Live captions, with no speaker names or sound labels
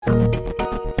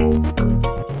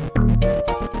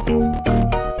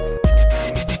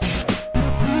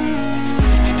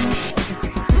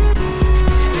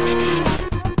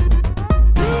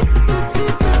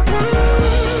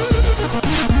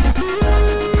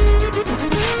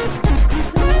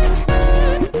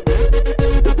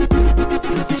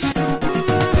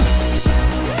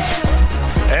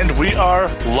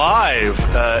live.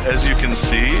 As you can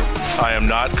see, I am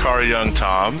not Car Young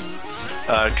Tom.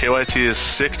 KYT is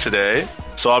sick today,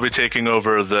 so I'll be taking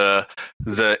over the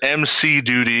MC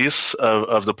duties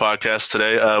of the podcast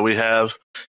today. We have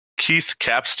Keith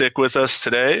Capstick with us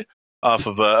today off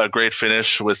of a great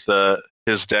finish with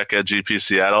his deck at GP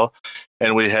Seattle.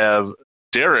 And we have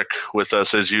Derek with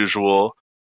us as usual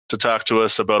to talk to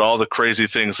us about all the crazy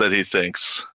things that he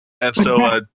thinks. And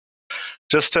so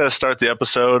just to start the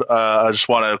episode, I just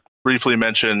want to briefly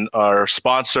mention our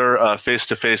sponsor,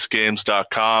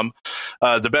 face2facegames.com,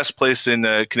 the best place in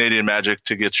Canadian Magic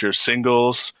to get your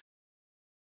singles,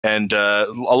 and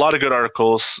a lot of good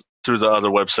articles through the other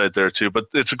website there too. But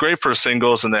it's great for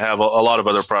singles, and they have a lot of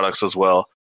other products as well.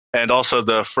 And also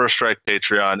the First Strike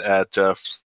Patreon at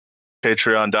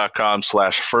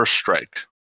patreon.com/First Strike.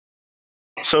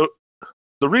 So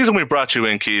the reason we brought you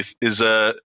in, Keith, is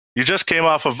you just came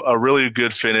off of a really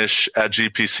good finish at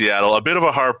GP Seattle, a bit of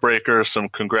a heartbreaker, some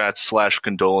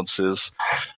congrats/condolences.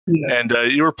 Yeah. And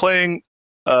you were playing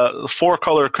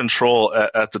 4-color control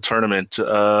at the tournament.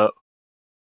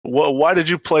 Why did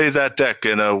you play that deck?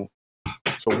 And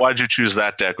so why did you choose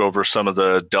that deck over some of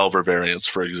the Delver variants,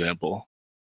 for example?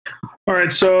 All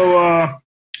right, so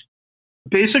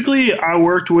basically I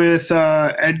worked with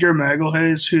Edgar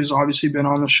Magalhaes, who's obviously been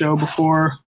on the show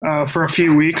before, for a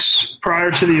few weeks prior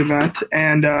to the event,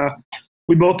 and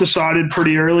we both decided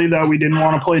pretty early that we didn't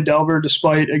want to play Delver,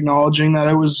 despite acknowledging that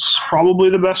it was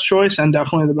probably the best choice and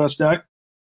definitely the best deck.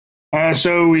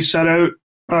 So we set out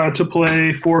to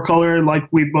play 4-color like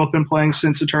we've both been playing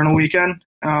since Eternal Weekend,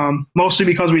 mostly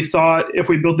because we thought if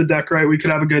we built the deck right, we could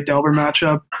have a good Delver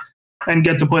matchup and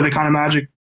get to play the kind of Magic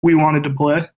we wanted to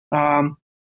play.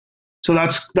 So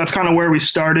that's kind of where we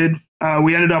started.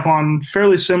 We ended up on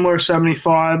fairly similar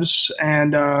 75s,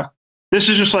 and this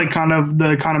is just like kind of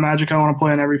the kind of Magic I want to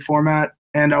play in every format,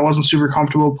 and I wasn't super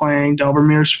comfortable playing Delver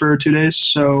Mirrors for 2 days,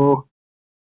 so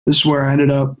this is where I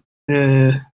ended up.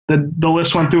 The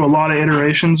list went through a lot of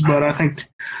iterations, but I think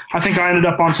I ended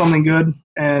up on something good,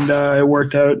 and it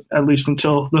worked out at least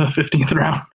until the 15th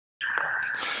round.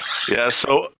 Yeah,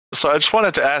 so I just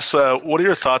wanted to ask, what are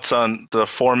your thoughts on the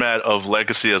format of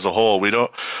Legacy as a whole? We don't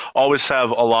always have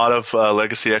a lot of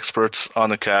Legacy experts on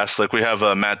the cast. Like we have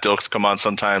Matt Dilks come on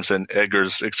sometimes, and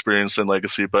Edgar's experience in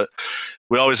Legacy, but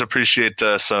we always appreciate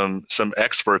some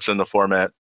experts in the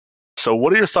format. So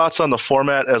what are your thoughts on the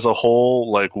format as a whole?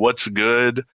 Like what's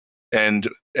good, and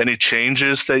any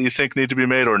changes that you think need to be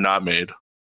made or not made?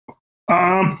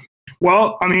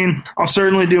 Well, I mean, I'll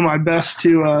certainly do my best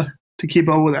to keep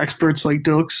up with experts like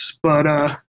Dilks, but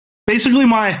basically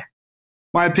my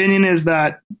opinion is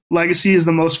that Legacy is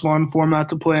the most fun format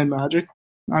to play in Magic.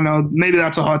 I know maybe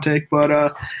that's a hot take, but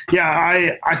yeah,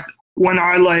 I'm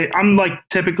like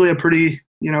typically a pretty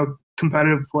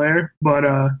competitive player, but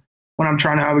when I'm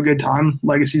trying to have a good time,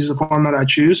 Legacy is the format I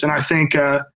choose, and I think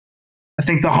the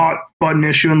hot button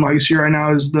issue in Legacy right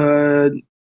now is the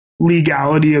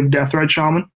legality of Deathrite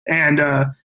Shaman, and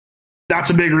that's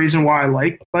a big reason why I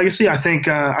like Legacy. I think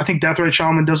Deathrite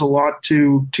Shaman does a lot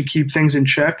to keep things in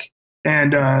check,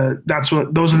 and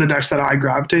those are the decks that I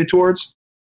gravitate towards.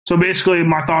 So basically,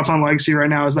 my thoughts on Legacy right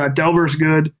now is that Delver's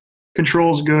good,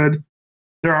 Control's good.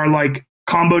 There are like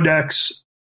combo decks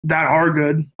that are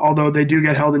good, although they do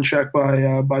get held in check by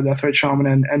Deathrite Shaman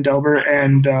and Delver,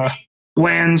 and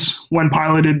lands when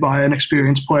piloted by an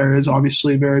experienced player is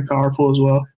obviously very powerful as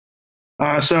well.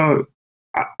 So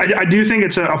I do think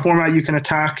it's a format you can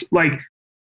attack. Like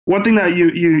one thing that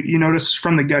you notice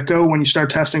from the get-go when you start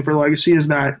testing for Legacy is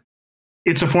that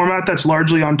it's a format that's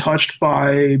largely untouched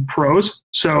by pros.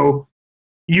 So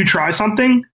you try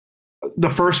something the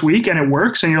first week and it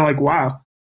works, and you're like, wow,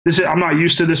 I'm not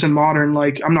used to this in Modern.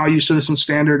 Like I'm not used to this in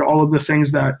Standard. All of the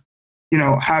things that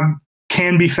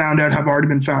can be found out have already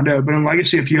been found out. But in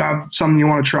Legacy, if you have something you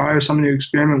want to try or something to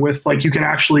experiment with, like you can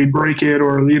actually break it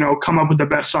or come up with the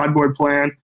best sideboard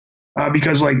plan,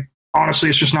 because like honestly,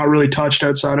 it's just not really touched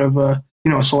outside of a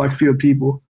select few of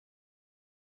people.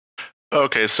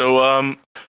 Okay, so I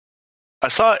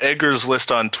saw Edgar's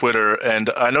list on Twitter, and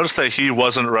I noticed that he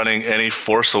wasn't running any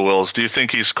Force of Wills. Do you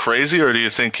think he's crazy, or do you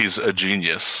think he's a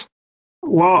genius?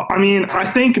 Well, I mean, I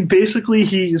think basically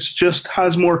he's just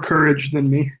has more courage than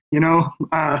me.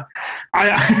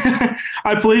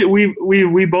 I play.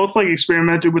 We both like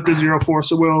experimented with the 0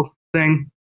 Force of Will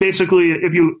thing. Basically,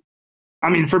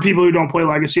 for people who don't play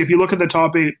Legacy, if you look at the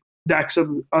top 8 decks of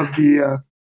the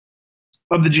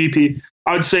GP,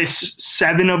 I would say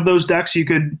 7 of those decks you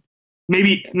could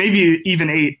maybe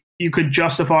even 8 you could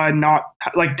justify not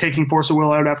like taking Force of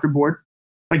Will out after board.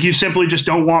 Like you simply just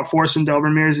don't want Force in Delver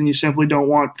Mirrors, and you simply don't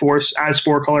want Force as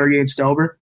 4-color against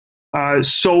Delver.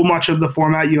 so much of the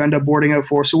format you end up boarding out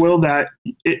Force of Will that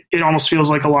it almost feels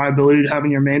like a liability to have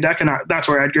in your main deck, and that's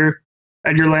where Edgar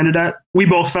landed at. We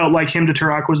both felt like Hymn to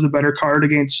Turak was the better card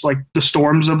against like the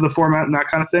storms of the format and that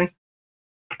kind of thing.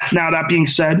 Now, that being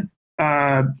said,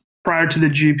 prior to the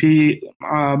GP,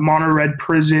 Mono Red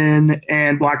Prison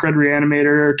and Black Red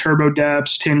Reanimator, Turbo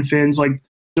Depths, Tin Fins, like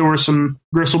there were some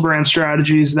Gristlebrand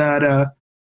strategies that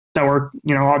were,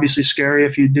 obviously scary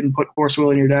if you didn't put Force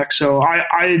Will in your deck. So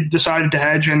I decided to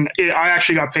hedge, and I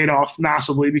actually got paid off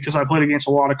massively because I played against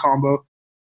a lot of combo.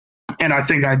 And I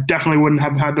think I definitely wouldn't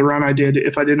have had the run I did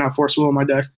if I didn't have Force Will in my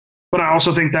deck. But I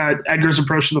also think that Edgar's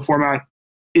approach to the format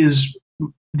is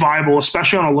viable,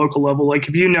 especially on a local level. Like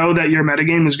if you know that your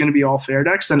metagame is going to be all fair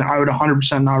decks, then I would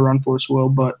 100% not run Force Will.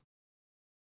 But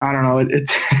I don't know.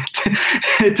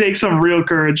 It takes some real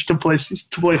courage to play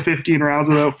 15 rounds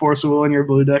without Force Will in your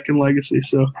blue deck in Legacy.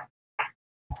 So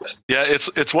yeah,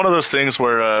 it's one of those things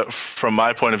where, from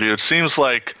my point of view, it seems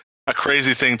like a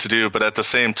crazy thing to do, but at the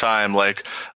same time, like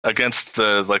against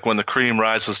when the cream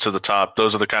rises to the top,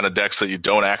 those are the kind of decks that you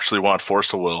don't actually want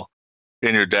Force of Will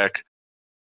in your deck.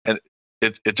 And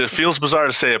it just feels bizarre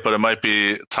to say it, but it might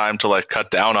be time to like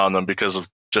cut down on them because of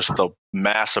just the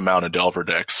mass amount of Delver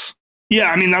decks.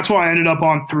 Yeah, I mean, that's why I ended up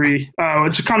on 3.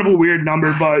 It's kind of a weird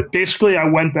number, but basically I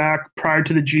went back prior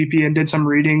to the GP and did some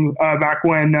reading back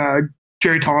when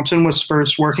Jerry Thompson was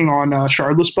first working on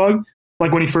Shardless Bug.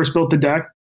 Like when he first built the deck,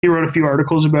 he wrote a few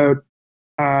articles about,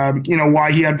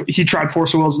 why he tried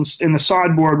Force of Wills in the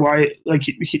sideboard, why like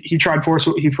he tried 4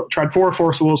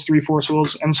 Force of Wills, 3 Force of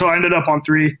Wills, and so I ended up on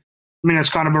 3. I mean, it's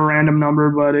kind of a random number,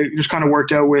 but it just kind of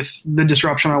worked out with the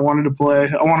disruption I wanted to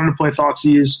play. I wanted to play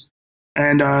Thoughtseize,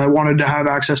 and I wanted to have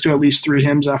access to at least 3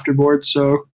 hymns after board,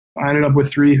 so I ended up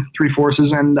with three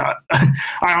forces, and I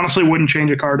honestly wouldn't change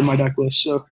a card in my deck list,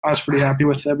 so I was pretty happy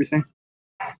with everything.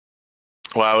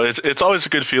 Wow, it's always a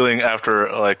good feeling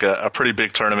after like a pretty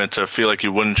big tournament to feel like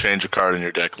you wouldn't change a card in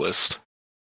your deck list.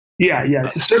 Yeah,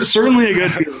 it's certainly a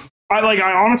good feeling. I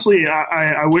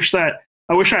wish I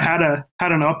had an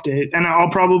update, and I'll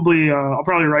probably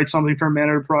write something for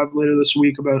Mana Deprived later this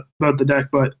week about the deck.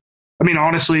 But I mean,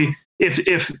 honestly,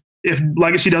 if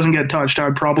Legacy doesn't get touched,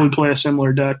 I'd probably play a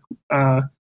similar deck.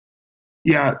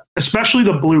 Yeah, especially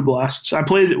the Blue Blasts.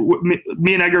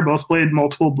 Me and Edgar both played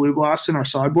multiple Blue Blasts in our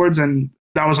sideboards, and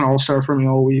that was an all-star for me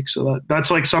all week. So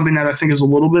that's like something that I think is a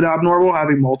little bit abnormal,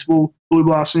 having multiple Blue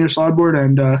Blasts in your sideboard,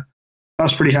 and I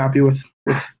was pretty happy with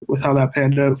how that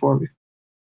panned out for me.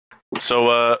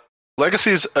 So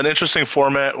Legacy is an interesting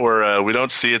format where we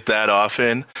don't see it that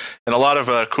often, and a lot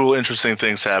of cool, interesting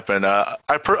things happen.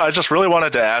 I just really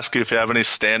wanted to ask you if you have any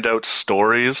standout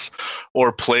stories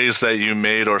or plays that you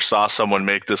made or saw someone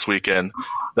make this weekend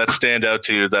that stand out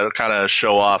to you that kind of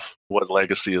show off what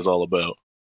Legacy is all about.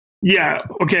 Yeah.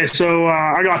 Okay. So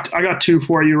I got 2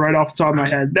 for you right off the top of my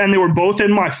head, and they were both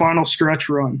in my final stretch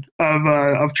run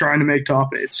of trying to make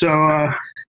top 8. So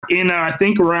in I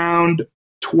think round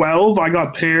 12, I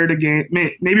got paired against,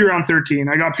 maybe around 13,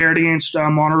 I got paired against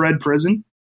Mono Red Prison,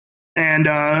 and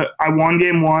I won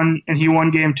game 1 and he won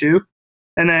game 2,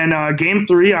 and then game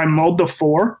 3 I mulled the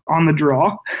 4 on the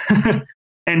draw,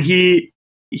 and he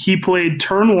played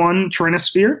turn 1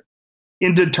 Trinisphere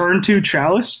into turn 2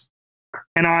 Chalice,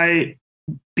 and I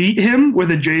beat him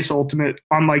with a Jace ultimate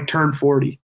on like turn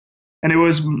 40, and it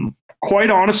was quite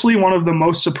honestly one of the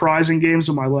most surprising games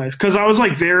of my life, because I was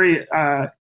like very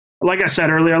like I said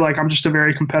earlier, like I'm just a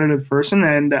very competitive person,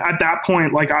 and at that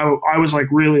point, like I was like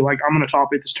really like I'm gonna top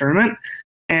 8 this tournament,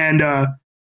 and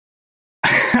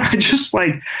I just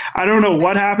like I don't know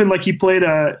what happened. Like he played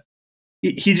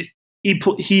he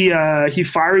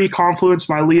Fiery Confluence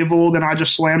my Leovold, and I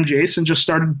just slammed Jace and just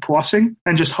started plussing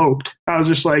and just hoped. I was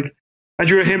just like I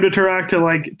drew a Hymn to Turak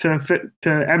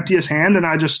to empty his hand, and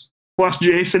I just plussed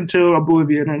Jace into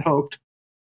Oblivion and hoped.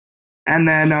 And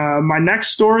then my next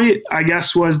story, I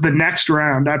guess, was the next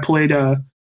round. I played a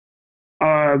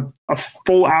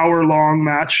full hour-long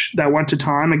match that went to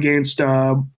time against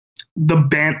the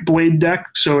Bant Blade deck.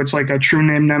 So it's like a True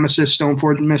Name Nemesis,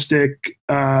 Stoneforge Mystic,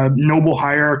 Noble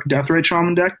Hierarch, Deathrite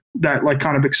Shaman deck that like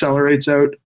kind of accelerates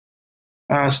out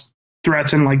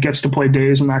threats and like gets to play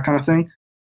days and that kind of thing.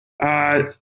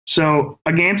 So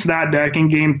against that deck in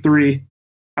game 3,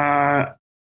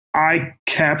 I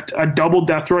kept a double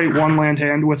Deathrite 1-land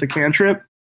hand with a cantrip,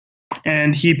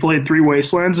 and he played 3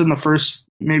 Wastelands in the first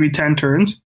maybe 10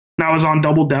 turns. And I was on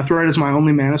double Deathrite as my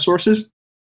only mana sources.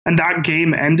 And that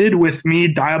game ended with me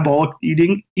Diabolic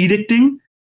Edicting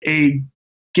a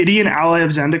Gideon Ally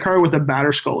of Zendikar with a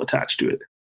Batterskull attached to it.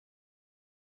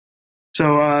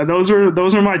 So those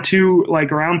are my 2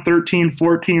 like around 13,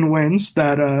 14 wins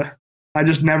that I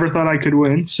just never thought I could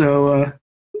win. So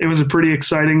it was a pretty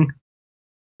exciting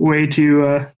way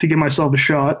to give myself a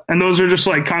shot. And those are just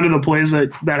like kind of the plays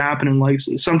that happen in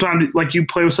Legacy. Sometimes like you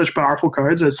play with such powerful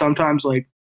cards that sometimes like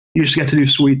you just get to do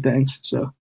sweet things.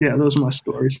 So yeah, those are my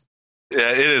stories.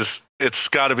 Yeah, it is. It's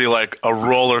got to be like a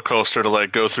roller coaster to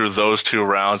like go through those 2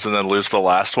 rounds and then lose the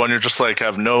last one. You're just like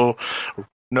have no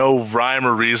rhyme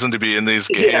or reason to be in these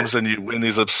games, and you win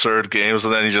these absurd games,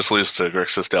 and then you just lose to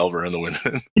Grixis Delver in the win.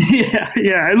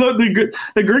 yeah. I love the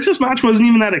Grixis match wasn't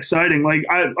even that exciting. Like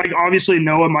obviously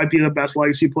Noah might be the best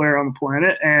Legacy player on the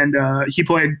planet, and he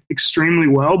played extremely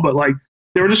well. But like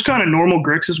they were just kind of normal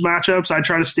Grixis matchups. I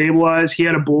try to stabilize. He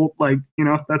had a bolt. Like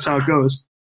that's how it goes.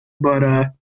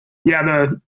 But yeah,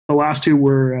 the last 2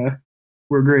 were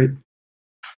great.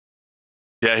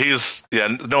 Yeah,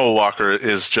 Noah Walker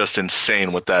is just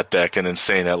insane with that deck and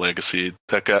insane at Legacy.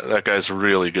 That guy's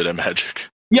really good at Magic.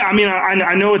 Yeah, I mean,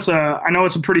 I know it's a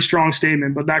pretty strong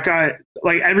statement, but that guy,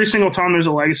 like every single time there's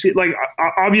a Legacy, like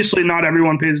obviously not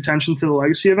everyone pays attention to the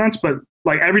Legacy events, but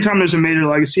like every time there's a major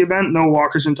Legacy event, Noah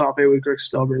Walker's in top 8 with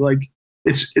Grixis Delver. Like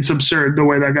it's absurd the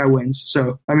way that guy wins.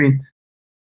 So I mean,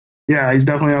 yeah, he's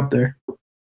definitely up there.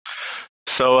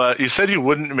 So you said you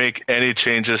wouldn't make any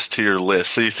changes to your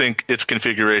list. So you think its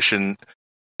configuration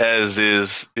as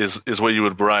is what you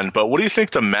would run. But what do you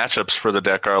think the matchups for the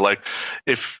deck are? Like,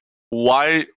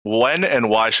 when and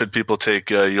why should people take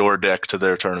your deck to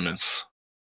their tournaments?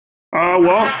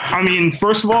 Well, I mean,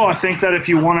 first of all, I think that if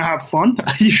you want to have fun,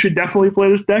 you should definitely play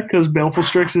this deck because Baleful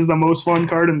Strix is the most fun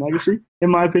card in Legacy,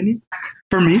 in my opinion,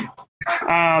 for me.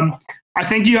 I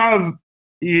think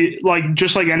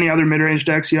just like any other mid-range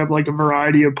decks, you have like a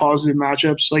variety of positive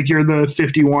matchups. Like you're the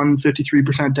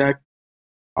 53% deck.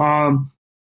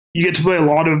 You get to play a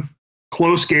lot of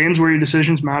close games where your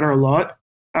decisions matter a lot.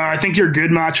 I think your good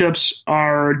matchups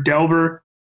are Delver.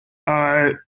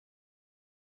 For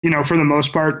the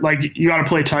most part, like you got to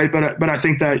play tight, but I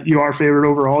think that you are favored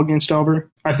overall against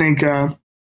Delver. I think you're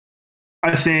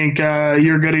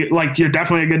good. Like you're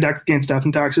definitely a good deck against Death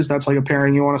and Taxes. That's like a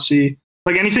pairing you want to see.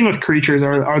 Like anything with creatures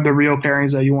are the real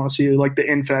pairings that you want to see, like the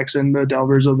Infects and the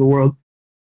Delvers of the world.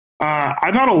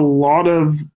 I've had a lot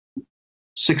of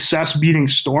success beating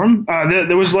Storm.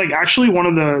 There was like actually one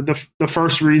of the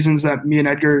first reasons that me and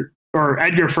Edgar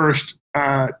first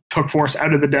took Force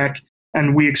out of the deck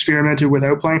and we experimented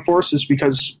without playing Force is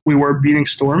because we were beating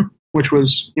Storm, which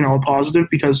was a positive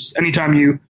because anytime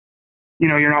you're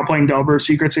not playing Delver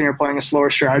Secrets and you're playing a slower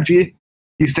strategy,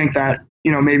 you think that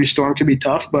maybe Storm could be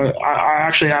tough, but I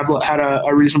actually have had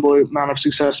a reasonable amount of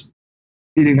success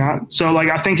beating that. So like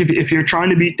I think if you're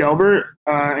trying to beat Delver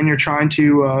and you're trying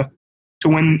to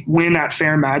win at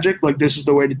fair Magic, like this is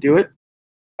the way to do it.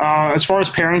 As far as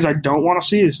pairings I don't want to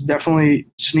see is definitely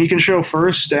Sneak and Show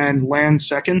first and Land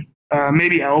second.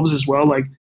 Maybe Elves as well. Like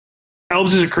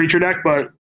Elves is a creature deck,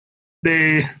 but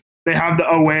they have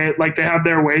they have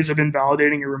their ways of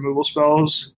invalidating your removal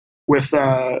spells with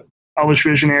Elvish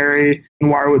Visionary and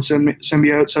Wirewood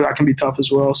Symbiote, so that can be tough as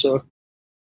well. So,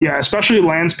 yeah, especially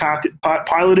lands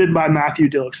piloted by Matthew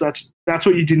Dillix. That's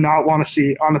what you do not want to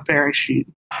see on the pairing sheet.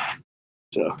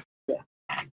 So, yeah.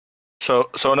 So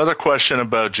another question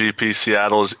about GP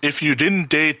Seattle is, if you didn't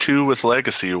day 2 with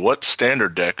Legacy, what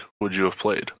standard deck would you have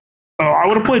played? Oh, I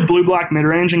would have played blue-black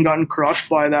midrange and gotten crushed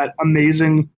by that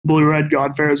amazing blue-red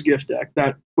Godfarrow's Gift deck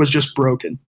that was just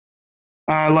broken.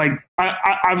 I've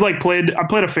played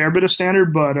a fair bit of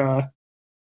standard, but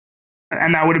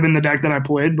and that would have been the deck that I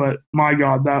played. But my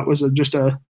God, that was just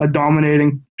a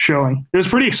dominating showing. It was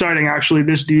pretty exciting actually.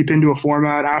 This deep into a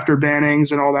format after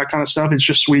bannings and all that kind of stuff. It's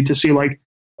just sweet to see like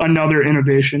another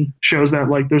innovation. Shows that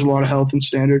like there's a lot of health in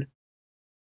standard.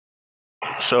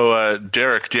 So,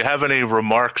 Derek, do you have any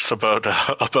remarks about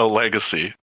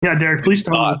Legacy? Yeah, Derek, please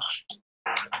tell me.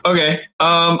 Okay.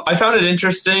 I found it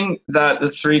interesting that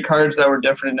the 3 cards that were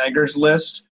different in Edgar's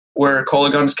list were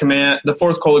Kolaghan's Command, the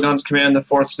 4th Kolaghan's Command, the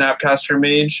 4th Snapcaster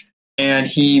Mage, and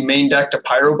he main decked a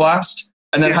Pyroblast,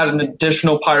 and then had an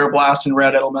additional Pyroblast and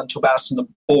Red Elemental Blast on the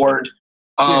board.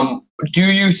 Do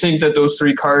you think that those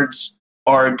 3 cards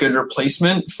are a good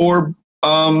replacement for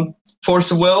Force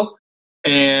of Will?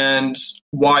 And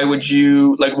why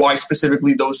why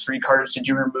specifically those 3 cards did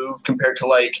you remove compared to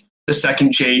like the second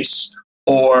Jace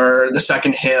or the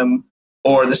second Hymn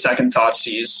or the second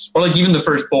Thoughtseize or like even the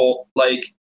first Bolt?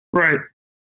 Right.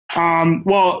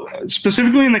 Well,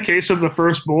 specifically in the case of the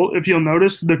first Bolt, if you'll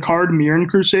notice, the card Mirran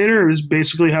Crusader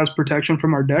basically has protection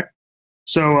from our deck.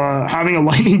 So having a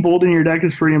Lightning Bolt in your deck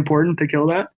is pretty important to kill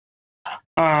that.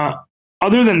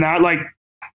 Other than that,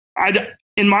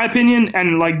 in my opinion,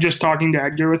 and like just talking to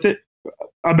Edgar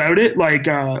about it, like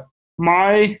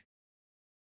my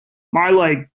my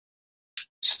like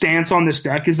stance on this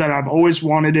deck is that I've always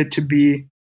wanted it to be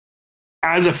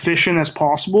as efficient as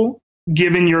possible,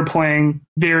 given you're playing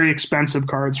very expensive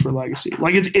cards for Legacy.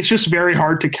 Like it's just very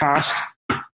hard to cast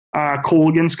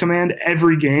Kolaghan's Command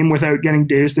every game without getting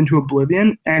dazed into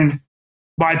oblivion. And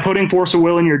by putting Force of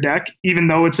Will in your deck, even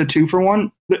though it's a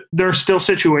 2-for-1, there are still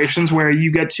situations where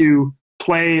you get to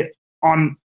play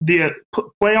on the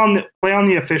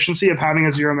efficiency of having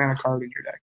a 0 mana card in your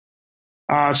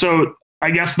deck. So I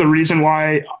guess the reason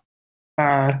why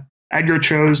Edgar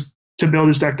chose to build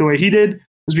his deck the way he did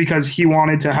was because he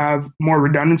wanted to have more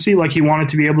redundancy. Like he wanted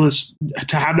to be able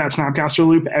to have that Snapcaster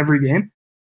loop every game.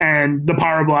 And the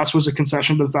Pyroblast was a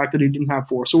concession to the fact that he didn't have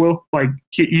Force of Will. Like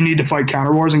you need to fight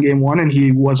Counter Wars in game 1, and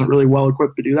he wasn't really well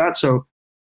equipped to do that. So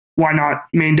why not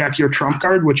main deck your trump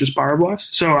card, which is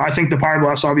Pyroblast? So I think the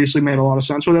Pyroblast obviously made a lot of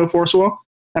sense without Force of Will.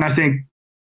 And I think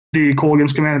the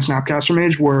Kolaghan's Command and Snapcaster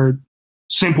Mage were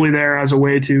simply there as a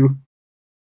way to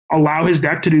allow his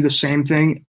deck to do the same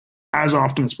thing as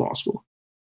often as possible.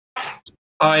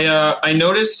 I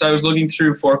noticed, I was looking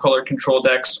through 4-color control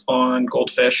decks on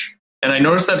Goldfish, and I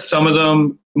noticed that some of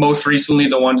them, most recently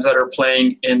the ones that are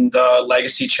playing in the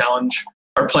Legacy Challenge,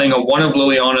 are playing one of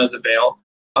Liliana the Veil.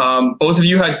 Both of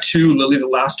you had 2 Lily the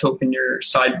Last Hope in your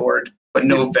sideboard, but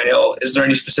no Veil. Is there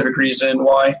any specific reason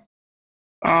why?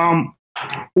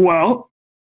 Well,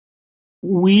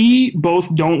 we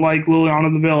both don't like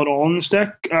Liliana the Veil at all in this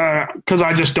deck, because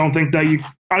I just don't think that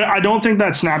I don't think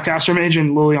that Snapcaster Mage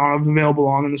and Liliana the Veil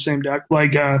belong in the same deck.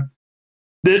 Like,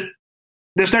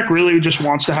 this deck really just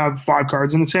wants to have 5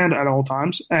 cards in its hand at all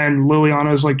times, and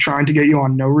Liliana is like trying to get you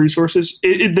on no resources.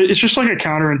 It's just like a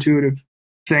counterintuitive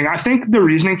thing. I think the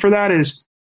reasoning for that is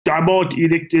Diabolic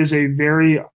Edict is a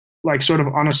very like sort of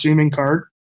unassuming card.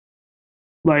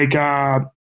 Like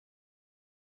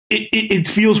it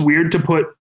feels weird to put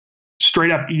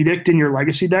straight up Edict in your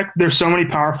Legacy deck. There's so many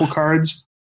powerful cards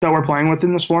that we're playing with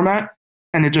in this format,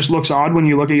 and it just looks odd when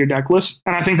you look at your deck list.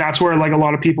 And I think that's where like a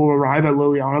lot of people arrive at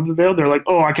Liliana the Veil. They're like,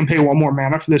 oh, I can pay 1 more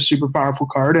mana for this super powerful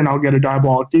card and I'll get a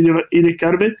Diabolic Edict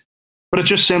out of it. But it's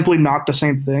just simply not the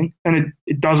same thing. And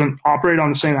it doesn't operate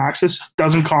on the same axis,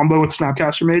 doesn't combo with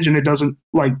Snapcaster Mage, and it doesn't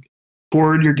like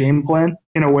forward your game plan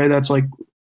in a way that's like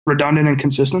redundant and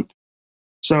consistent.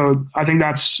 So I think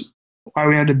that's why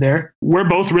we ended there. We're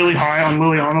both really high on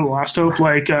Liliana the Last Hope.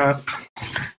 Like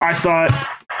I thought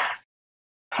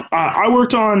I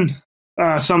worked on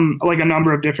a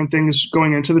number of different things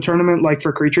going into the tournament, like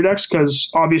for creature decks,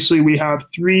 because obviously we have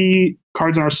 3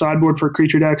 cards on our sideboard for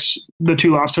creature decks, the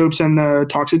 2 Last Hopes and the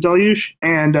Toxic Deluge.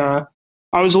 And I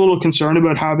was a little concerned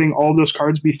about having all of those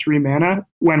cards be 3 mana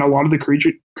when a lot of the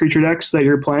creature decks that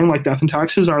you're playing, like Death and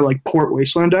Taxes, are like Port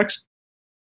Wasteland decks,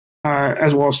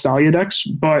 as well as Thalia decks.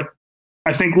 But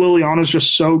I think Liliana is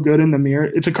just so good in the mirror.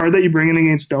 It's a card that you bring in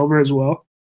against Delver as well.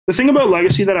 The thing about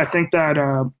Legacy that I think that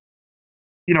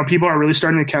people are really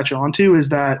starting to catch on to is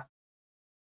that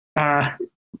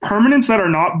permanents that are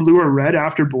not blue or red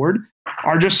after board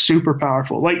are just super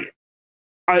powerful. Like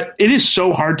it is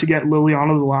so hard to get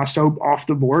Liliana the Last Hope off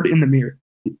the board in the mirror.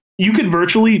 You could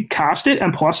virtually cast it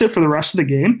and plus it for the rest of the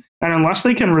game, and unless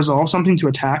they can resolve something to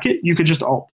attack it, you could just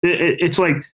ult. It's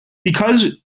like,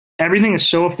 because everything is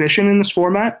so efficient in this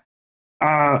format,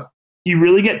 you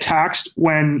really get taxed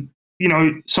when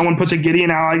someone puts a Gideon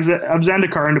Ally of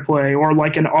Zendikar into play, or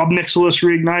like an Ob Nixilis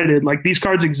Reignited. Like these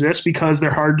cards exist because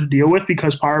they're hard to deal with,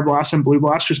 because Pyroblast and Blue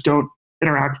Blast just don't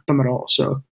interact with them at all.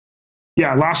 So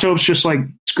yeah, Last Hope's just like,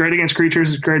 it's great against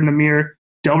creatures, it's great in the mirror.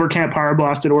 Delver can't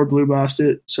Pyroblast it or Blue Blast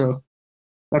it, so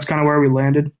that's kind of where we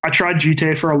landed. I tried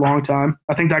GTA for a long time.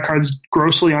 I think that card's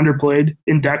grossly underplayed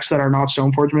in decks that are not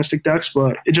Stoneforge Mystic decks,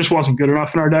 but it just wasn't good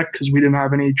enough in our deck because we didn't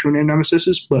have any True Name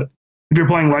Nemesises. But if you're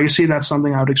playing Legacy, that's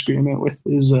something I would experiment with,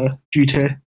 is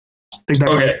GTA. I think that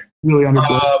okay. Really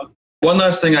underplayed. One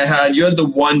last thing I had, you had the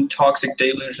 1 Toxic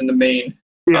Deluge in the main.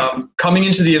 Yeah. Coming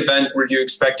into the event, were you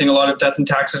expecting a lot of Death and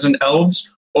Taxes and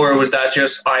Elves? Or was that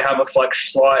just, I have a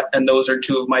flex slot and those are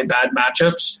 2 of my bad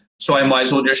matchups, so I might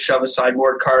as well just shove a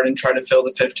sideboard card and try to fill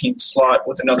the 15th slot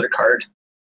with another card?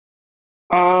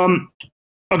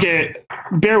 Okay,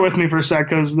 bear with me for a sec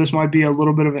because this might be a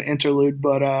little bit of an interlude,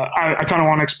 but I kind of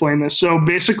want to explain this. So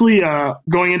basically,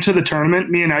 going into the tournament,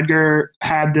 me and Edgar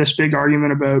had this big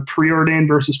argument about Preordained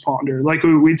versus Ponder. Like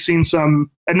we'd seen some,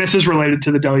 and this is related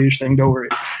to the Deluge thing, don't worry.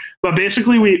 But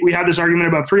basically, we had this argument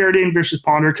about Preordained versus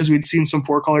Ponder because we'd seen some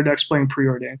 4-color decks playing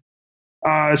Preordained.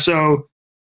 So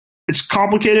it's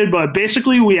complicated, but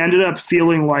basically we ended up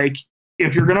feeling like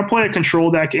if you're going to play a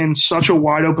control deck in such a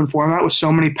wide open format with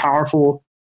so many powerful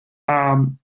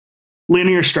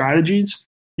linear strategies,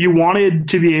 you wanted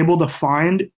to be able to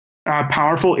find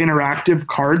powerful interactive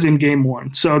cards in game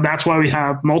one. So that's why we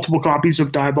have multiple copies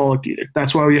of Diabolic Edict.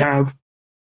 That's why we have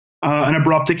an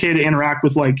Abrupt Decay to interact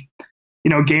with, like,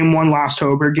 game one Last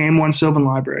Hope or game one Sylvan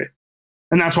Library.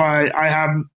 And that's why I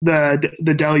have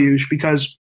the Deluge,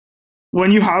 because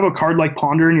when you have a card like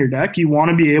Ponder in your deck, you want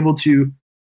to be able to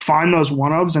find those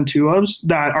one-ofs and two-ofs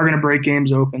that are going to break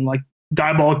games open, like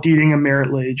Diabolic Deeding and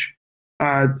Merit Lage.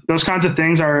 Those kinds of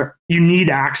things you need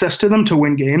access to them to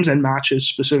win games and matches,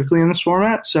 specifically in this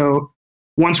format. So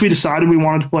once we decided we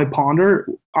wanted to play Ponder,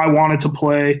 I wanted to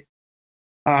play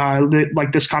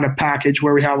this kind of package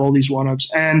where we have all these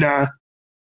one-ups. And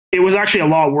it was actually a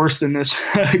lot worse than this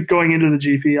going into the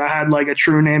GP. I had like a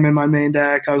True Name in my main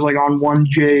deck. I was like on one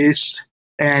Jace,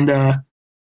 and I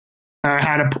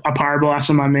had a Pyroblast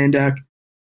in my main deck.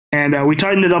 And we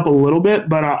tightened it up a little bit,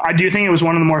 but I do think it was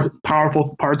one of the more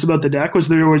powerful parts about the deck was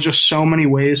there was just so many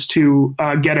ways to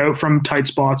get out from tight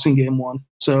spots in game one.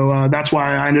 So that's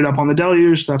why I ended up on the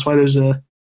Deluge. That's why there's a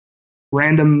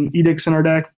random edicts in our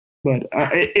deck. But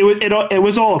it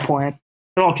was all a plan.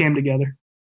 It all came together.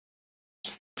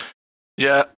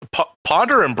 Yeah,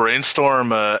 Ponder and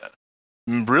Brainstorm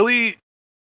really,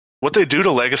 what they do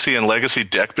to Legacy and Legacy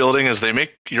deck building is they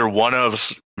make your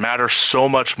one-ofs matter so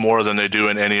much more than they do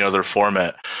in any other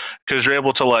format, because you're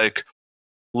able to like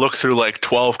look through like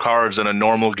 12 cards in a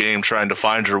normal game trying to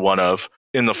find your one-of.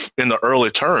 In the early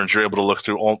turns, you're able to look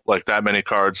through like that many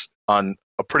cards on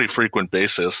a pretty frequent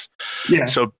basis. Yeah.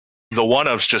 So the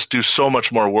one-ofs just do so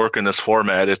much more work in this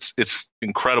format. It's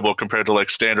incredible compared to like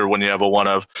standard when you have a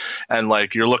one-of and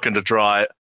like you're looking to draw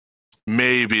it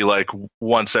maybe like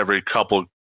once every couple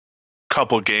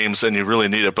games and you really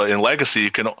need it. But in Legacy,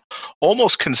 you can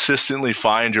almost consistently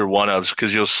find your one-ofs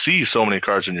because you'll see so many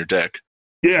cards in your deck.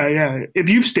 Yeah. If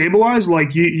you've stabilized,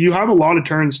 like you have a lot of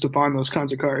turns to find those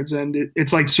kinds of cards, and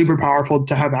it's like super powerful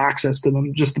to have access to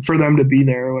them, just for them to be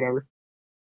there or whatever.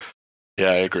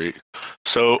 Yeah, I agree.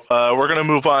 So we're going to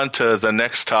move on to the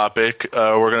next topic.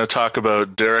 We're going to talk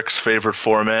about Derek's favorite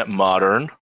format, Modern.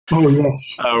 Oh,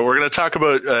 yes. We're going to talk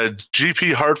about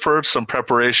GP Hartford, some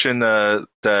preparation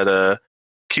that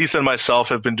Keith and myself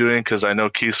have been doing, because I know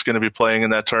Keith's going to be playing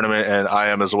in that tournament, and I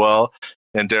am as well.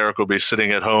 And Derek will be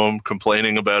sitting at home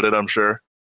complaining about it, I'm sure.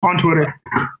 On Twitter.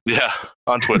 Yeah,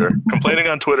 on Twitter. Complaining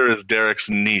on Twitter is Derek's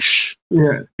niche.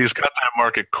 Yeah. He's got that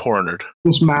market cornered.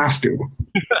 This master.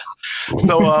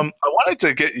 So I wanted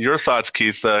to get your thoughts,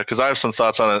 Keith, because I have some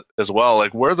thoughts on it as well.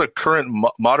 Like where the current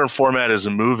Modern format is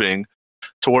moving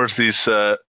towards these,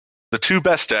 the two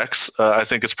best decks, I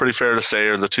think it's pretty fair to say,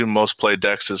 are the two most played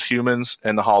decks is Humans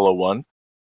and the Hollow One.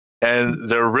 And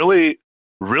they're really,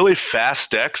 really fast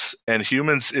decks, and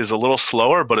Humans is a little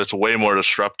slower, but it's way more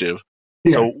disruptive.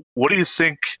 Yeah. So what do you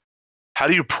think? How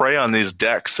do you prey on these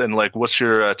decks, and like what's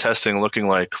your testing looking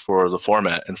like for the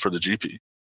format and for the GP?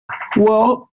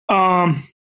 Well,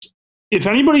 if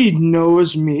anybody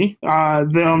knows me,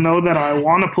 they'll know that I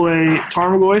want to play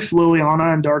Tarmogoyf,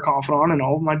 Liliana, and Dark Confidant in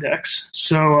all of my decks.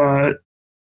 So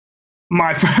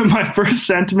my first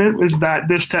sentiment is that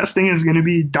this testing is going to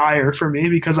be dire for me,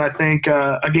 because I think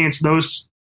against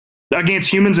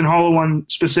Humans and Hollow One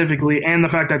specifically, and the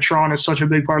fact that Tron is such a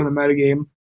big part of the metagame,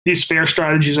 these fair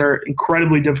strategies are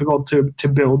incredibly difficult to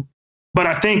build. But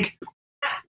I think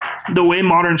the way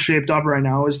Modern's shaped up right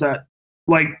now is that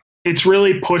like it's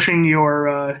really pushing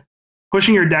your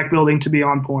deck building to be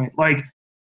on point. Like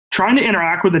trying to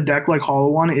interact with a deck like Hollow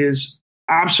One is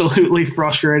absolutely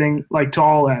frustrating, like to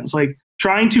all ends. Like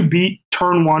trying to beat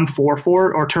turn 1 4/4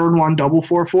 or turn 1 double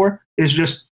 4/4 is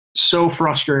just so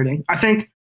frustrating.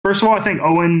 First of all, I think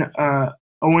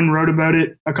Owen wrote about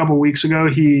it a couple weeks ago.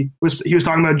 He was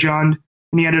talking about Jund,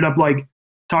 and he ended up like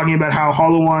talking about how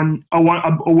Hollow One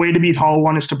a way to beat Hollow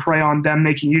One is to prey on them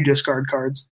making you discard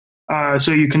cards.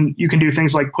 So you can do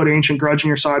things like put Ancient Grudge in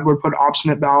your sideboard, put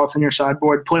Obstinate Baloth in your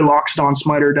sideboard, play Loxodon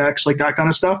Smiter decks, like that kind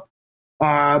of stuff.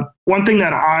 One thing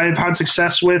that I've had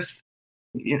success with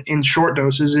in short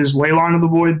doses is Leyline of the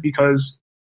Void, because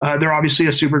they're obviously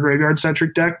a super graveyard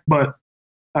centric deck, but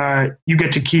you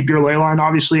get to keep your Leyline,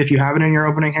 obviously, if you have it in your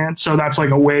opening hand. So that's like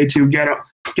a way to get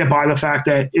by the fact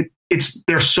that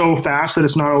they're so fast that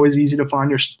it's not always easy to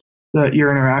find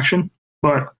your interaction.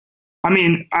 But I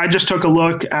mean, I just took a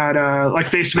look at like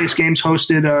Face to Face Games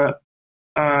hosted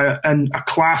a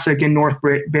classic in North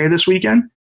Bay this weekend,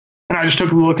 and I just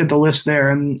took a look at the list there,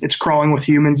 and it's crawling with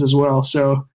Humans as well.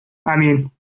 So I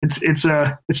mean,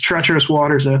 it's treacherous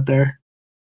waters out there.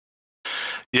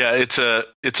 Yeah, it's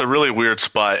a really weird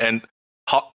spot, and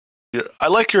I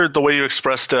like the way you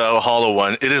expressed Hollow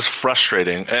One. It is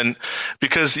frustrating, and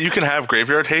because you can have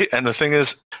graveyard hate, and the thing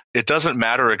is, it doesn't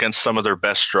matter against some of their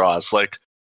best draws. Like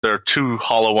there are 2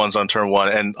 Hollow Ones on turn 1,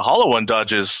 and Hollow One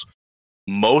dodges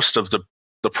most of the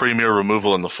premier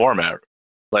removal in the format.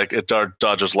 Like, it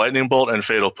dodges Lightning Bolt and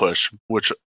Fatal Push,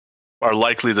 which are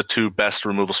likely the 2 best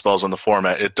removal spells in the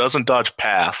format. It doesn't dodge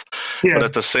Path, but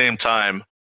at the same time,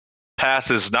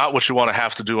 Path is not what you want to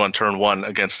have to do on turn 1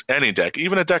 against any deck,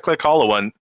 even a deck like Hollow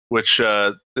One, which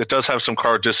it does have some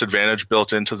card disadvantage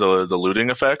built into the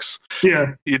looting effects.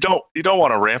 Yeah, you don't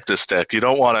want to ramp this deck. You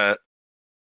don't want to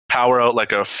power out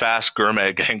like a fast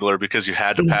Gurmag Gangler because you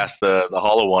had to pass the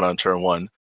Hollow One on turn 1.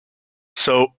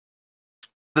 So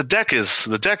the deck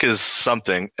is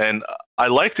something, and I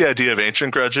like the idea of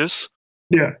Ancient Grudges.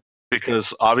 Yeah.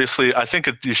 Because obviously, I think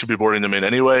you should be boarding them in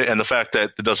anyway, and the fact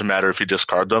that it doesn't matter if you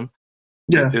discard them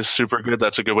is super good.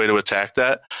 That's a good way to attack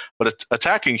that. But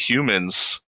attacking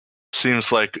humans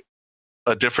seems like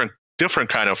a different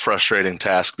kind of frustrating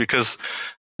task, because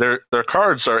their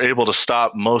cards are able to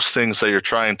stop most things that you're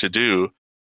trying to do,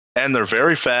 and they're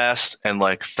very fast, and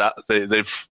like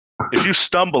they've if you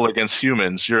stumble against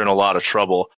humans, you're in a lot of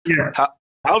trouble. Yeah.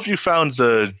 How have you found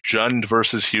the Jund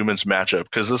versus humans matchup?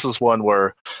 Because this is one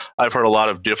where I've heard a lot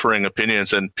of differing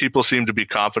opinions, and people seem to be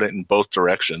confident in both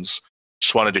directions.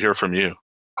 Just wanted to hear from you.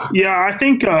 Yeah, I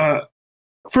think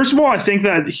first of all, I think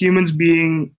that humans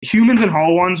and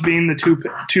Hollow Ones being the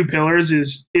two pillars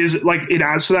is like, it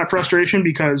adds to that frustration,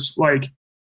 because like,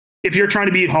 if you're trying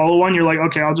to beat Hollow One, you're like,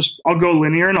 okay, I'll go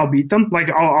linear and I'll beat them.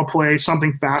 Like, I'll play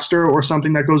something faster or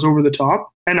something that goes over the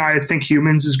top. And I think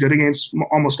humans is good against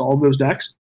almost all of those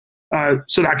decks.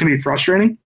 So that can be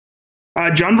frustrating.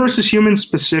 Jund versus humans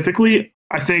specifically,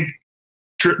 I think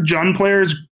Jund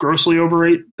players grossly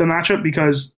overrate the matchup,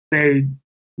 because they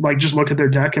like just look at their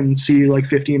deck and see like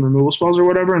 15 removal spells or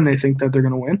whatever, and they think that they're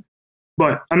going to win.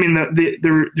 But I mean,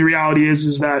 the reality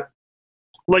is that,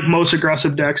 like most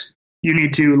aggressive decks, you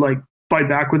need to like fight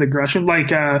back with aggression.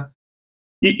 Like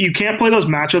you can't play those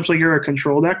matchups like you're a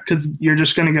control deck, because you're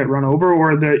just going to get run over,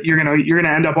 or that you're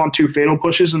gonna end up on 2 Fatal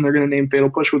Pushes, and they're going to name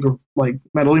Fatal Push with like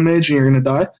Meddling Mage, and you're going to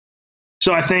die.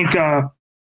 So I think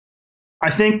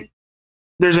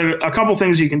there's a couple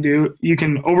things you can do. You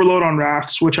can overload on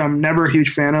Rafts, which I'm never a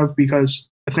huge fan of, because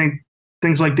I think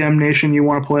things like Damnation you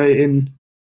want to play in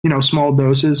small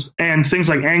doses, and things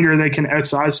like Anger they can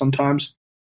outsize sometimes.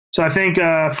 So I think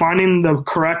finding the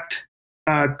correct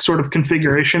sort of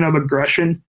configuration of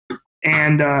aggression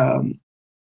and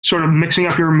sort of mixing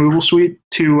up your removal suite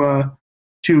to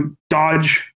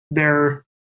dodge their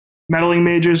Meddling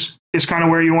Mages is kind of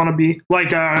where you want to be.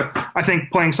 Like I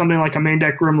think playing something like a main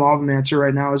deck Grim Lavamancer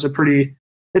right now is a pretty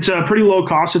low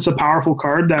cost. It's a powerful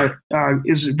card that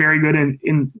is very good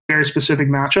in very specific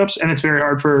matchups, and it's very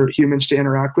hard for humans to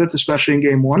interact with, especially in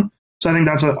game 1. So I think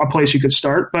that's a place you could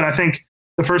start. But I think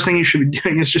the first thing you should be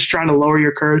doing is just trying to lower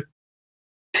your card.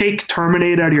 Take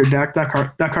Terminate out of your deck. That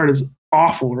card is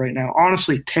awful right now.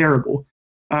 Honestly, terrible.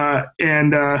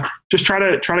 And just try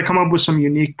to come up with some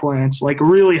unique plans. Like,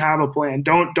 really have a plan.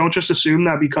 Don't just assume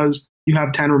that because you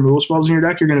have 10 removal spells in your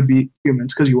deck, you're going to beat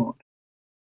humans, because you won't.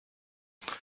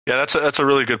 Yeah, that's a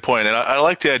really good point. And I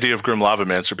like the idea of Grim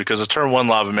Lavamancer, because a turn 1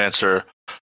 Lavamancer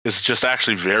is just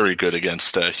actually very good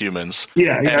against humans.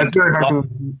 Yeah, it's very hard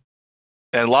to.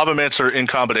 And Lavamancer in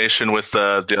combination with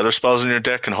the other spells in your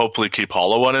deck can hopefully keep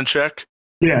Hollow One in check.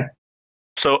 Yeah.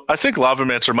 So I think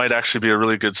Lavamancer might actually be a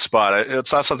really good spot.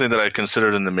 It's not something that I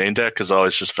considered in the main deck, because I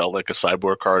always just felt like a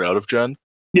sideboard card out of Jund.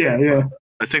 Yeah.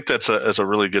 I think that's a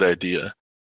really good idea.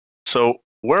 So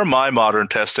where my modern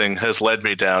testing has led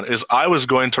me down is I was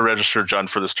going to register Jund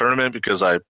for this tournament, because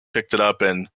I picked it up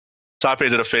and top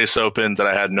 8'd a face open that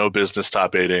I had no business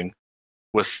top 8ing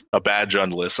with a bad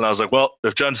Jund list. And I was like, well,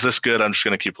 if Jund's this good, I'm just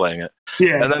going to keep playing it.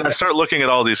 Yeah. And then I start looking at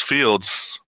all these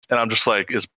fields, and I'm just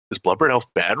like, is Bloodbraid Elf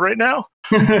bad right now?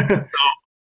 So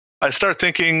I start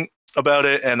thinking about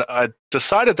it, and I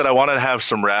decided that I wanted to have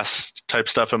some Rast type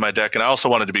stuff in my deck, and I also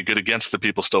wanted to be good against the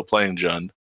people still playing Jund.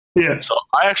 Yeah. So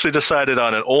I actually decided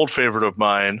on an old favorite of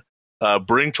mine,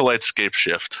 Bring to Light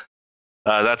Scapeshift.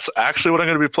 That's actually what I'm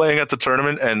going to be playing at the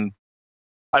tournament, and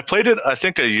I played it, I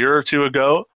think, a year or two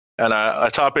ago, and I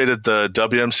top 8'd the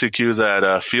WMCQ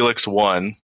that Felix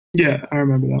won. Yeah, I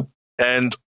remember that.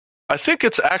 And I think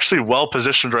it's actually well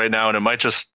positioned right now, and it might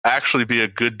just actually be a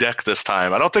good deck this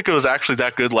time. I don't think it was actually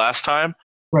that good last time,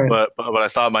 right. but I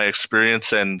thought my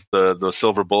experience and the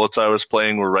silver bullets I was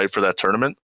playing were right for that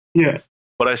tournament. Yeah.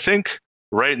 But I think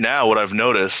right now what I've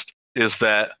noticed is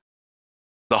that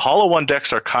the Hollow One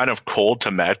decks are kind of cold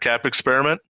to Madcap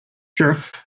Experiment. Sure.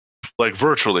 Like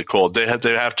virtually cold. They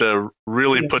have to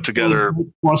really put together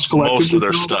most of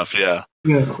their stuff,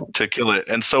 to kill it.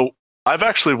 And so I've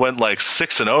actually went like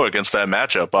 6-0 against that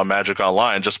matchup on Magic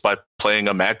Online just by playing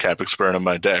a Madcap Experiment in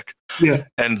my deck. Yeah.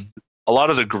 And a lot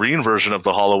of the green version of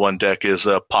the Hollow One deck is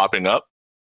popping up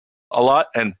a lot,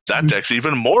 and that deck's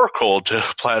even more cold to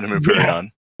Platinum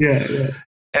Empyrean. Yeah.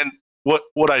 And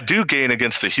what I do gain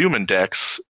against the human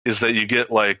decks is that you get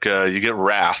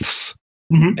Wraths,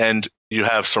 and you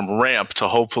have some ramp to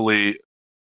hopefully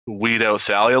weed out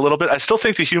Thalia a little bit. I still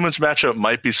think the humans matchup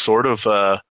might be sort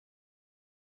of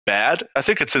bad. I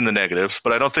think it's in the negatives,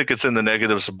 but I don't think it's in the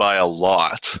negatives by a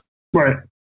lot. Right.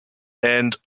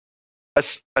 And I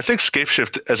think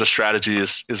Scapeshift as a strategy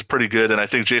is pretty good, and I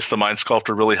think Jace the Mind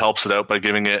Sculptor really helps it out by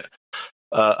giving it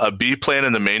a B plan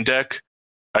in the main deck.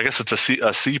 I guess it's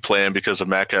a C plan because of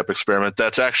Madcap Experiment.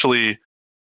 That's actually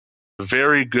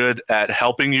very good at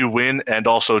helping you win and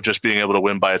also just being able to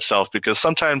win by itself, because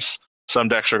sometimes some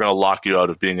decks are going to lock you out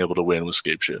of being able to win with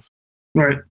Scapeshift.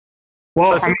 Right.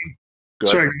 Well,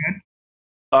 go sorry, ahead.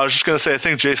 I was just going to say, I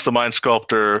think Jace the Mind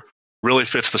Sculptor really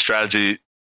fits the strategy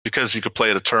because you could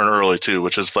play it a turn early too,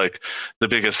 which is like the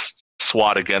biggest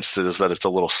swat against it is that it's a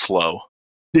little slow.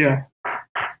 Yeah.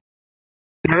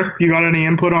 Derek, you got any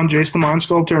input on Jace the Mind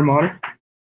Sculptor or Modern?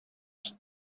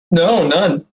 No,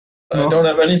 none. No? I don't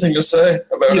have anything to say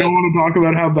about it. You don't want to talk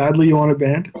about how badly you want it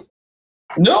banned?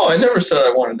 No, I never said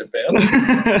I wanted it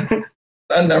banned.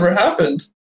 That never happened.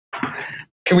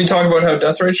 Can we talk about how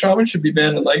Deathrite Shaman should be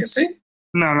banned in Legacy?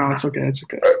 No, it's okay. It's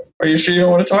okay. Are you sure you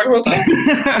don't want to talk about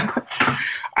that?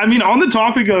 I mean, on the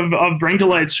topic of Bring to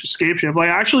Light's Scapeshift, like,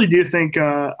 I actually do think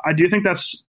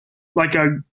that's like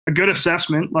a good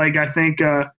assessment. Like, I think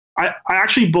I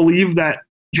actually believe that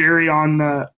Jerry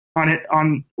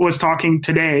was talking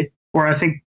today, or I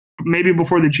think maybe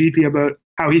before the GP, about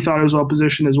how he thought it was well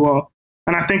positioned as well.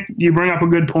 And I think you bring up a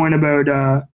good point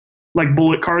about like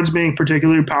bullet cards being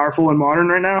particularly powerful in Modern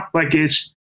right now. Like,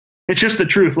 it's just the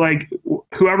truth. Like,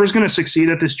 whoever's going to succeed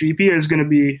at this GP is going to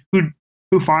be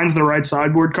who finds the right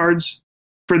sideboard cards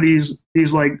for these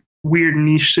like weird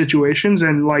niche situations.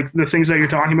 And like the things that you're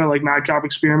talking about, like Madcap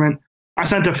Experiment. I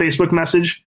sent a Facebook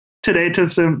message today to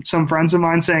some friends of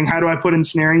mine saying, how do I put in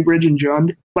Snaring Bridge and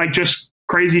Jund? Like, just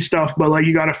crazy stuff, but like,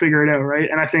 you got to figure it out, right?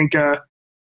 And I think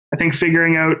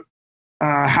figuring out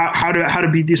how to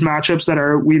beat these matchups that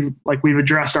we've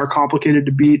addressed are complicated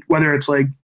to beat, whether it's like,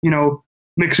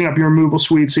 mixing up your removal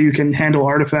suite so you can handle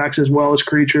artifacts as well as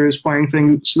creatures, playing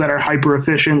things that are hyper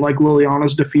efficient like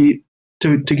Liliana's Defeat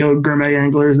to kill Gourmet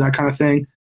Anglers, that kind of thing.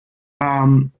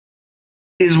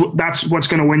 That's what's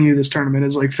going to win you this tournament,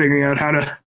 is like figuring out how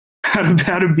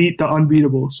to beat the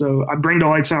unbeatable. So Bring to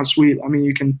Light sounds sweet. I mean,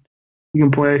 you can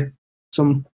play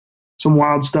some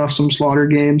wild stuff, some slaughter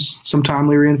games, some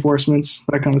timely reinforcements,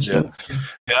 that kind of stuff.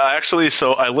 Yeah, actually,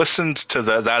 so I listened to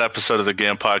that episode of the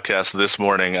GAM podcast this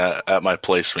morning at my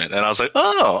placement, and I was like,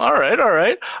 oh, all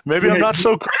right. Maybe I'm not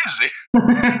so crazy.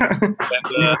 And,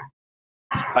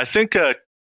 I think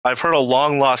I've heard a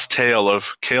long-lost tale of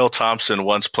Cale Thompson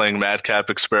once playing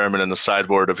Madcap Experiment in the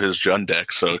sideboard of his Jund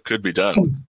deck, so it could be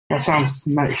done. That sounds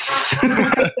nice.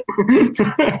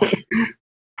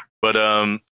 But,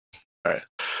 all right.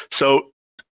 So,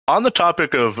 on the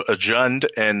topic of a Jund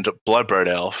and Bloodbright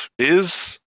Elf,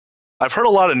 I've heard a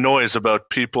lot of noise about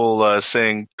people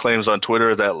saying claims on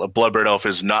Twitter that Bloodbright Elf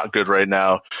is not good right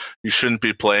now. You shouldn't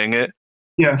be playing it.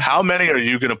 Yeah. How many are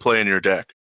you going to play in your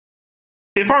deck?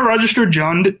 If I register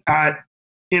Jund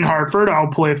in Hartford, I'll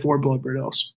play 4 Bloodbright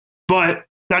Elves. But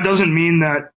that doesn't mean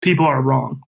that people are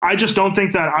wrong. I just don't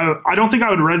think that I don't think I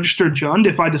would register Jund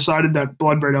if I decided that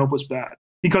Bloodbright Elf was bad.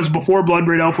 Because before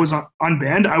Bloodbright Elf was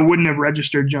unbanned, I wouldn't have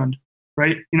registered Jund,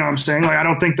 right? You know what I'm saying? Like, I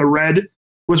don't think the red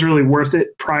was really worth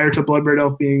it prior to Bloodbright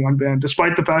Elf being unbanned,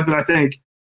 despite the fact that I think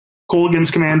Kolaghan's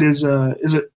Command is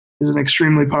an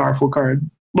extremely powerful card.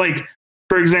 Like,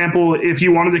 for example, if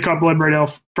you wanted to cut Bloodbright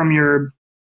Elf from your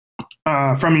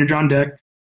Jund deck,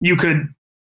 you could,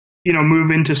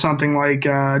 move into something like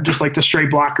just like the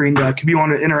straight black-green deck. If you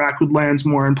want to interact with lands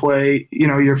more and play,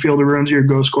 your Field of Ruins or your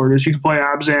Ghost Quarters, you could play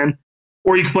Abzan.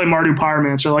 Or you can play Mardu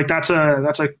Pyromancer. Like, that's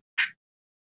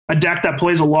a deck that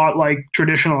plays a lot like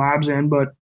traditional Abzan,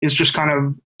 but is just kind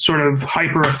of sort of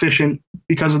hyper efficient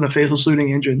because of the Faithless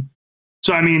Looting engine.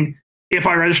 So, I mean, if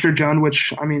I register Jund,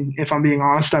 which, I mean, if I'm being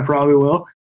honest, I probably will,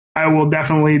 I will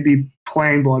definitely be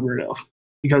playing Bloodbright Elf,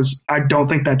 because I don't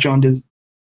think that Jund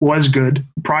was good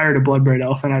prior to Bloodbright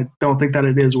Elf, and I don't think that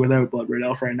it is without Bloodbright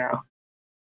Elf right now.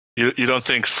 You don't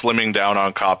think slimming down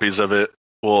on copies of it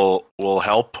will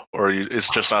help, or it's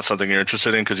just not something you're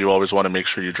interested in because you always want to make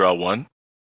sure you draw one?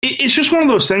 It's just one of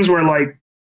those things where, like,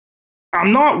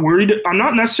 I'm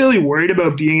not necessarily worried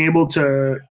about being able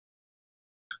to.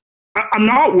 I'm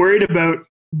not worried about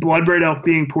Bloodbraid Elf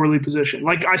being poorly positioned.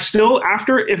 Like I still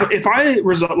if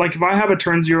I have a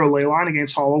turn 0 ley line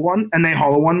against Hollow One and they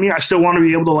Hollow One me, I still want to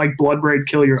be able to like Bloodbraid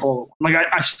kill your Hollow One. Like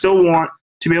I still want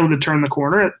to be able to turn the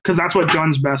corner because that's what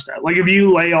Jund's best at. Like if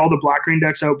you lay all the black green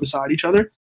decks out beside each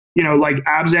other, like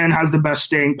Abzan has the best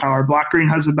staying power, black green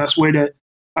has the best way to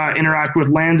interact with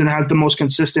lands and has the most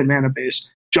consistent mana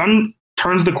base. Jund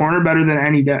turns the corner better than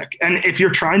any deck. And if you're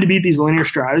trying to beat these linear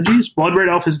strategies, Bloodbraid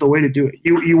Elf is the way to do it.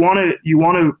 You want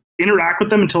to interact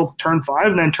with them until turn 5,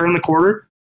 and then turn the corner,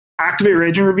 activate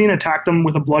Raging Ravine, attack them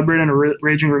with a Bloodbraid and a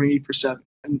Raging Ravine for 7.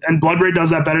 And Bloodbraid does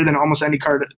that better than almost any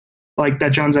card like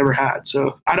that Jund's ever had.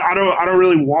 So I don't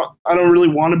really want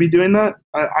to be doing that.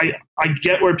 I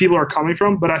get where people are coming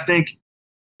from, but I think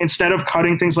instead of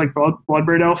cutting things like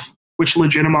Bloodbraid Elf, which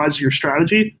legitimize your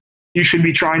strategy, you should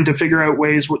be trying to figure out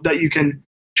ways that you can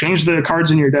change the cards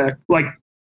in your deck. Like,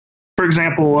 for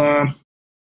example,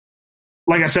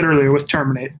 like I said earlier with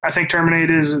Terminate, I think Terminate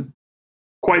is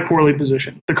quite poorly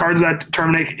positioned. The cards that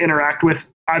Terminate interact with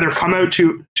either come out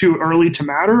too early to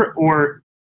matter or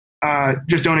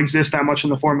just don't exist that much in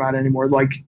the format anymore.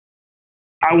 Like,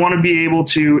 I want to be able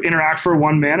to interact for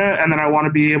 1 mana, and then I want to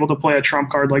be able to play a trump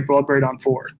card like Bloodbraid on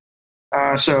 4.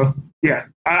 So yeah,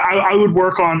 I would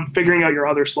work on figuring out your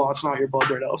other slots, not your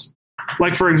Bloodbraid Elves.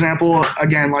 Like for example,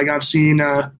 again, like I've seen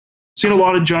a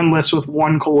lot of Jund lists with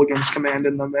 1 Kolaghan's Command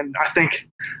in them, and I think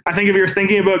if you're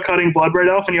thinking about cutting Bloodbraid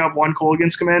Elf and you have 1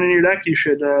 Kolaghan's Command in your deck, you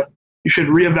should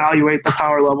reevaluate the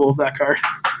power level of that card.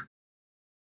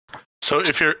 So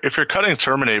if you're cutting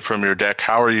Terminate from your deck,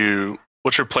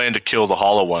 what's your plan to kill the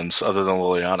Hollow Ones other than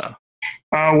Liliana?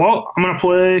 Well, I'm going to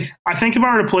play... I think if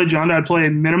I were to play Jund, I'd play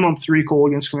minimum 3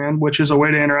 Kolaghan's Command, which is a way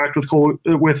to interact with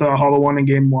Hollow One in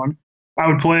game 1. I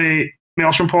would play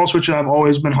Maelstrom Pulse, which I've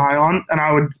always been high on, and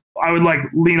I would like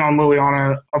lean on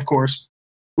Liliana, of course.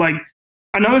 Like,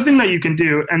 another thing that you can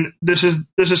do, and this is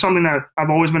something that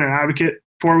I've always been an advocate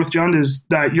for with Jund, is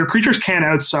that your creatures can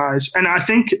outsize. And I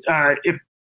think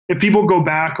if people go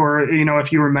back, or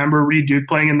if you remember Reed Duke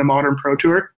playing in the Modern Pro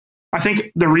Tour, I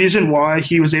think the reason why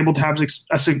he was able to have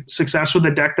success with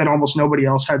a deck that almost nobody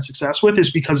else had success with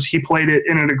is because he played it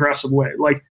in an aggressive way.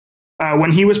 Like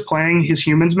when he was playing his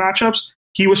humans matchups,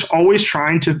 he was always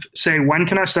trying to say, when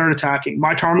can I start attacking?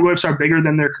 My Tarmogoyfs are bigger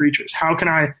than their creatures. How can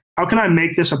I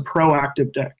make this a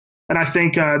proactive deck? And I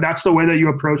think that's the way that you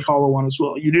approach Hollow One as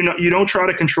well. You don't try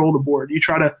to control the board. You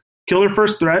try to kill their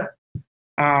first threat.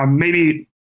 Maybe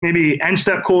end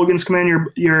step Kolaghan's Command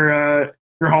your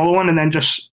Hollow One, and then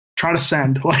just try to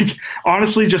send. Like,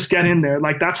 honestly, just get in there.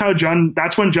 Like, that's when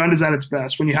Jund is at its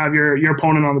best, when you have your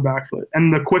opponent on the back foot.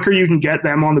 And the quicker you can get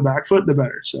them on the back foot, the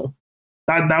better. So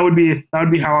that would be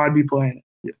how I'd be playing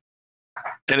it.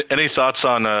 Yeah. Any thoughts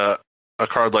on a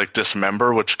card like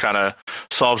Dismember, which kind of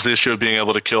solves the issue of being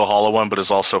able to kill Hollow One, but is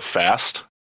also fast?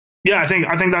 Yeah, I think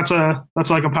that's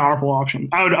like a powerful option.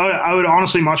 I would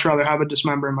honestly much rather have a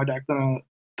Dismember in my deck than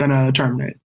a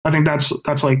Terminate. I think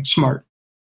that's like smart.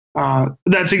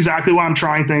 That's exactly why I'm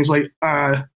trying things like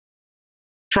a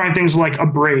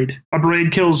Braid. A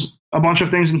Braid kills a bunch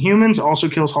of things in humans, also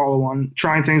kills Hollow One.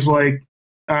 Trying things like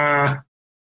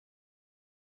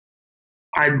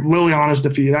Liliana's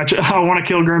Defeat. I want to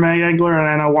kill Gourmet Angler,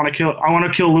 and I want to kill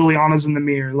Liliana's in the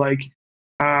Mirror. Like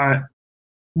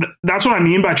that's what I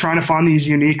mean by trying to find these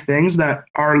unique things that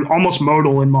are almost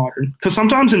modal in Modern. Because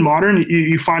sometimes in Modern,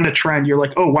 you find a trend. You're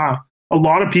like, oh wow, a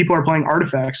lot of people are playing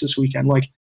artifacts this weekend. Like,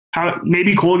 how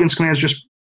maybe Kolaghan's Command is just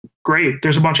great.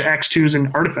 There's a bunch of X2s and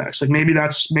artifacts. Like maybe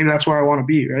that's where I want to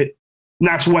be, right? And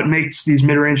that's what makes these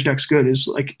mid-range decks good, is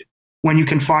like when you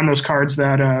can find those cards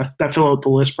that fill out the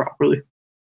list properly.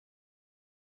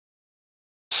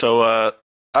 So I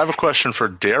have a question for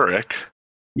Derek.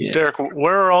 Yeah. Derek,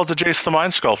 where are all the Jace the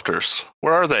Mind Sculptors?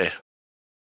 Where are they?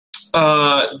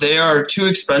 They are too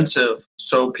expensive,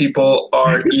 so people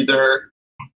are either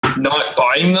not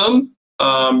buying them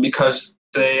because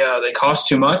they cost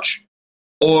too much,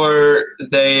 or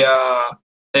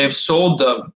they've sold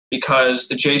them because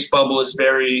the Jace bubble is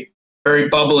very, very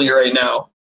bubbly right now.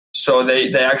 So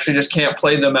they actually just can't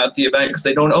play them at the event because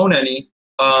they don't own any.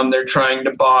 They're trying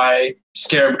to buy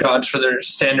Scarab Gods for their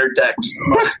standard decks,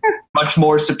 much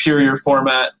more superior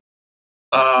format.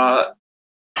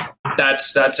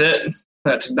 That's it.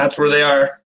 That's where they are.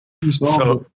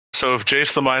 So if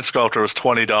Jace the Mind Sculptor was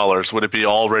 $20, would it be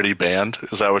already banned?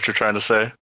 Is that what you're trying to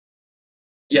say?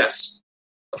 Yes,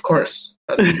 of course.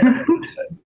 That's exactly what I'm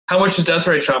saying. How much does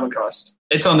Deathrite Shaman cost?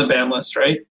 It's on the ban list,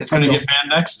 right? It's going to get banned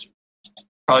next.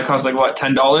 Probably costs like what,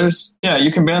 $10? Yeah,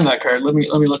 you can ban that card. Let me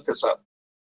look this up.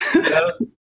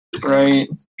 Right,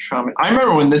 Shaman. I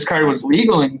remember when this card was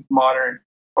legal in Modern.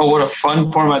 Oh, what a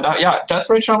fun format!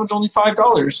 Deathrite Shaman's only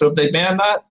 $5. So if they ban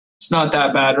that, it's not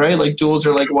that bad, right? Like duels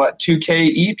are like what, $2K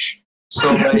each.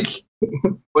 So like,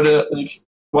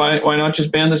 why not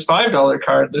just ban this $5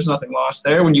 card? There's nothing lost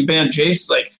there. When you ban Jace,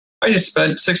 like I just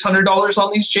spent $600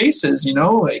 on these Jaces.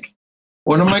 Like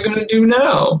what am I going to do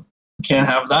now? Can't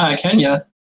have that, can you?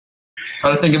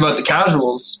 Got to think about the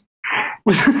casuals.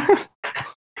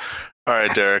 All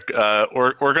right, Derek.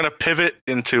 We're going to pivot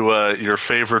into your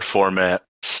favorite format,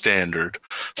 Standard.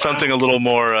 Something a little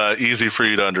more easy for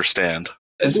you to understand.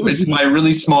 It's my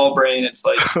really small brain. It's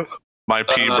like my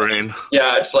pea brain.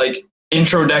 Yeah, it's like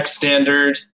intro deck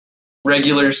Standard,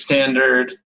 regular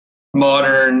Standard,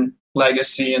 modern,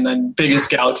 legacy, and then biggest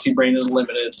Galaxy brain is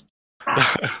limited.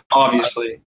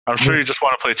 Obviously. I'm sure you just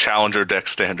want to play Challenger deck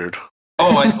Standard.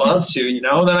 Oh, I'd love to,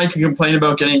 Then I can complain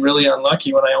about getting really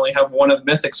unlucky when I only have one of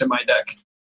Mythics in my deck.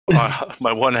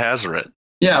 My one Hazoret.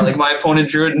 Yeah, like my opponent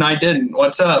drew it and I didn't.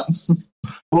 What's up?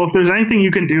 Well, if there's anything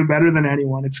you can do better than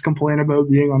anyone, it's complain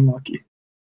about being unlucky.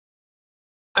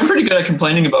 I'm pretty good at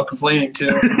complaining about complaining,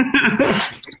 too.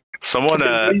 Someone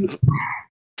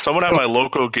at my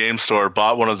local game store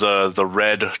bought one of the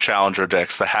red Challenger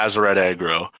decks, the Hazoret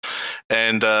Aggro.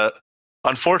 And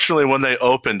unfortunately, when they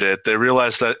opened it, they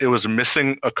realized that it was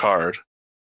missing a card.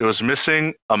 It was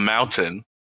missing a mountain,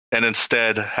 and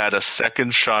instead had a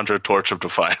second Chandra Torch of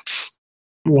Defiance.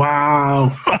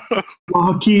 Wow.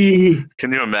 Lucky.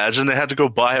 Can you imagine? They had to go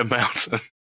buy a mountain.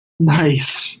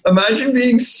 Nice. Imagine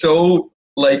being so,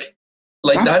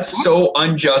 that's so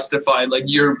unjustified. Like,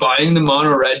 you're buying the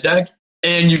mono red deck,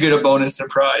 and you get a bonus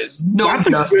surprise. No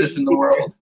justice in the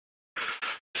world.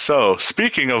 So,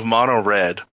 speaking of mono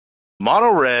red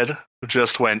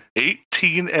just went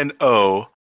 18-0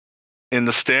 in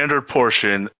the Standard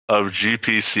portion of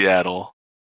GP Seattle.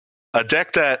 A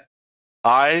deck that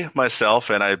I,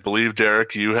 myself, and I believe,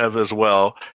 Derek, you have as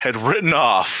well, had written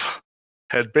off,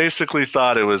 had basically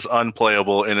thought it was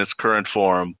unplayable in its current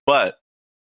form. But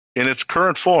in its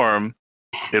current form,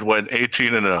 it went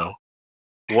 18-0.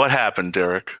 What happened,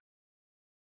 Derek?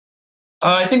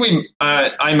 I think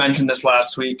I mentioned this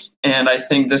last week, and I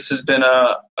think this has been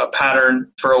a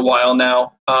pattern for a while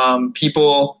now.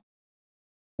 People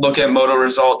look at Moto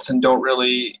results and don't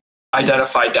really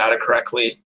identify data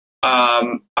correctly.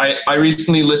 I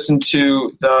recently listened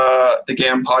to the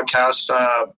GAM podcast.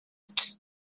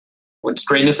 What's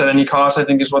Greatness at Any Cost, I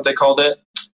think is what they called it.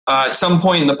 At some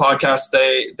point in the podcast,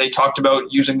 they talked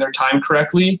about using their time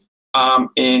correctly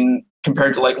in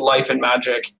compared to like Life and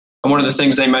Magic. And one of the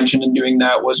things they mentioned in doing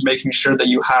that was making sure that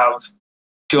you have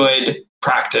good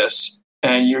practice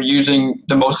and you're using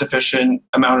the most efficient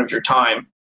amount of your time.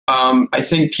 I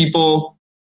think people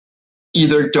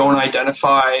either don't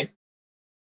identify,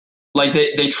 like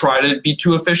they try to be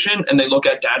too efficient and they look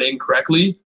at data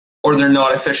incorrectly, or they're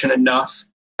not efficient enough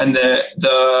and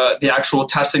the actual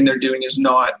testing they're doing is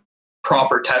not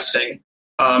proper testing.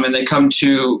 And they come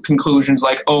to conclusions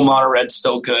like, oh, mono red's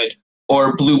still good,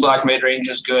 or blue-black mid-range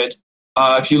is good.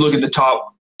 If you look at the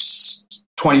top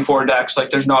 24 decks, like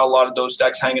there's not a lot of those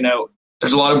decks hanging out.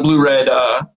 There's a lot of blue-red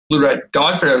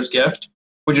Godpharaoh's Gift,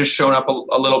 which has shown up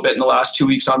a little bit in the last 2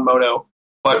 weeks on Moto,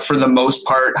 but for the most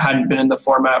part hadn't been in the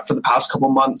format for the past couple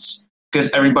months because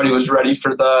everybody was ready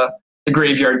for the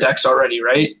graveyard decks already,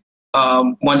 right?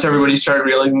 Once everybody started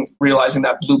realizing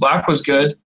that blue-black was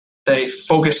good, they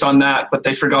focused on that, but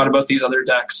they forgot about these other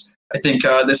decks. I think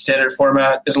this Standard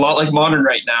format is a lot like Modern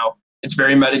right now. It's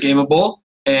very metagameable,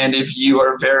 and if you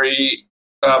are very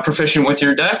proficient with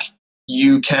your deck,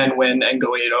 you can win and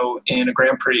go 8-0 in a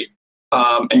Grand Prix.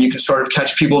 And you can sort of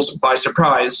catch people by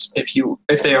surprise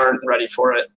if they aren't ready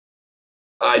for it.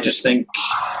 I just think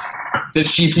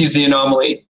this GP is the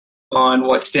anomaly on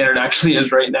what Standard actually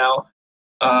is right now.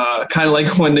 Kind of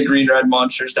like when the Green-Red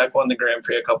Monsters deck won the Grand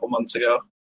Prix a couple months ago.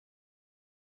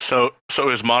 So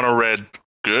is mono red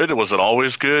good? Was it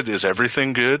always good? Is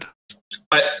everything good?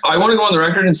 I want to go on the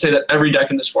record and say that every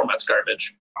deck in this format's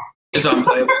garbage. It's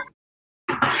unplayable.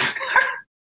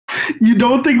 You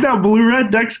don't think that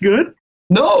blue-red deck's good?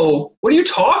 No. What are you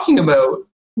talking about?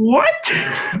 What?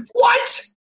 What?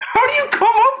 How do you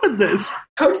come up with this?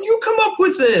 How do you come up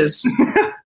with this?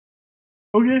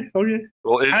 Okay.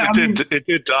 Well, it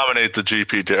did dominate the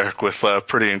GP, Derek, with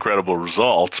pretty incredible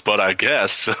results, but I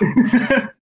guess.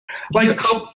 Like,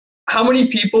 how many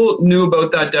people knew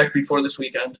about that deck before this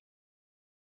weekend?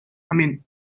 I mean,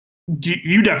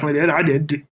 you definitely did. I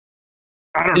did.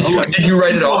 I don't know. Did you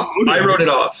write it off? I wrote it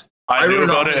off. I knew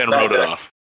about it and wrote it off.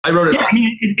 I wrote it off. I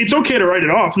mean, it's okay to write it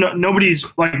off. No, nobody's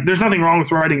like, there's nothing wrong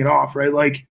with writing it off, right?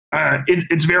 Like,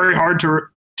 it's very hard to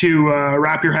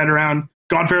wrap your head around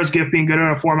Godpharaoh's Gift being good in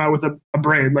a format with a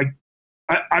braid. Like,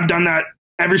 I've done that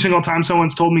every single time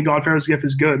someone's told me God Pharaoh's Gift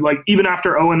is good. Like even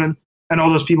after Owen and all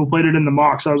those people played it in the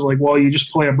mocks, I was like, well, you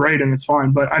just play a braid and it's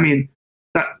fine. But I mean,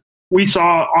 that we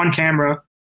saw on camera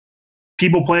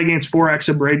people play against 4x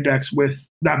of braid decks with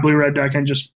that blue red deck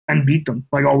and beat them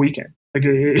like all weekend. Like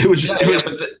it was.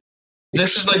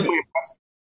 This is like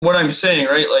what I'm saying,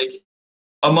 right? Like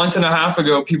a month and a half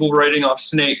ago, people were writing off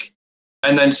Snake,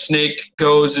 and then Snake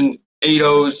goes and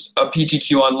 8-0s a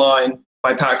PTQ online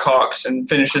by Pat Cox and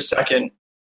finishes second.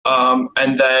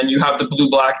 And then you have the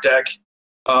blue-black deck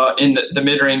in the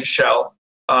mid-range shell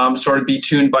sort of be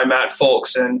tuned by Matt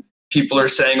Folks, and people are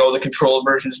saying, oh, the control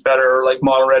version is better, or like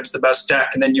mono red's the best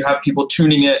deck, and then you have people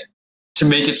tuning it to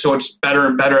make it so it's better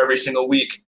and better every single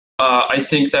week. I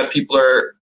think that people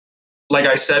are, like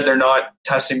I said, they're not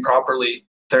testing properly.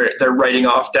 They're writing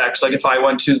off decks. Like if I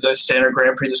went to the Standard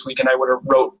Grand Prix this weekend, I would have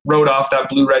wrote off that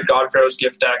blue-red God Pharaoh's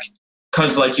Gift deck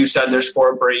because, like you said, there's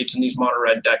 4 braids in these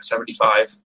mono-red decks,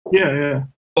 75. Yeah.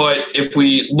 But if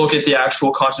we look at the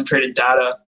actual concentrated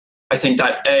data, I think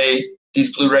that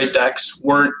these blue-red decks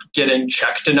weren't getting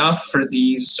checked enough for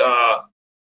these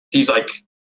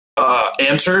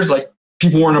answers. Like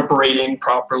people weren't abrading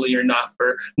properly enough,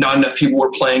 or not enough people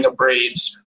were playing abrades,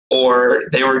 or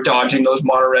they were dodging those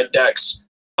mono-red decks.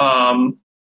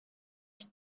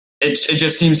 It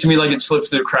just seems to me like it slips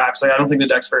through the cracks. Like I don't think the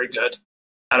deck's very good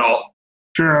at all.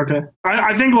 Sure. Okay.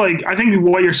 I think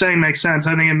what you're saying makes sense.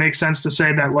 I think it makes sense to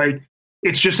say that like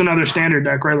it's just another standard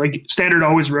deck, right? Like standard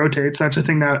always rotates. That's the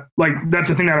thing that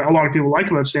a lot of people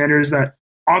like about standard is that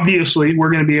obviously we're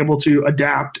going to be able to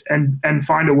adapt and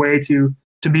find a way to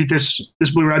beat this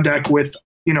blue red deck with,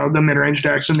 you know, the mid range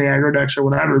decks and the aggro decks or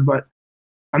whatever. But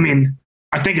I mean,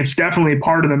 I think it's definitely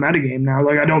part of the metagame now.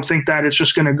 Like I don't think that it's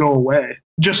just going to go away.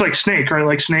 Just like Snake, right?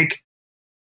 Like Snake.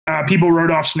 People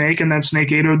wrote off Snake, and then Snake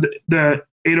 8-0'd the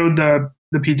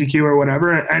PTQ or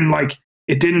whatever, and like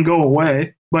it didn't go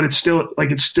away, but it's still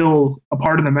a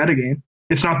part of the metagame.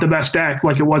 It's not the best deck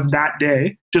like it was that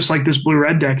day. Just like this blue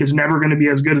red deck is never going to be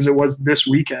as good as it was this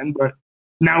weekend, but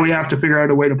now we have to figure out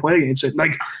a way to play against it.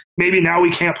 Like maybe now we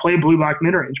can't play blue black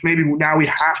mid range. Maybe now we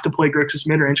have to play Grixis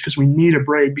mid range because we need a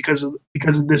braid because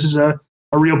this is a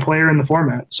real player in the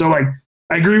format. So like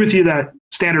I agree with you that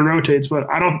standard rotates, but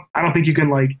I don't think you can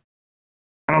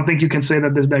say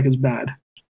that this deck is bad.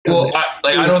 Well,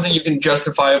 I don't think you can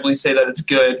justifiably say that it's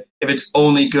good if it's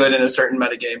only good in a certain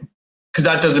metagame, because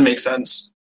that doesn't make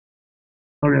sense.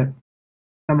 Okay,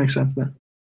 that makes sense then.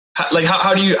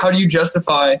 How do you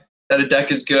justify that a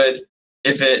deck is good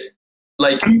if it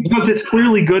because it's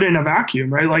clearly good in a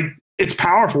vacuum, right? Like it's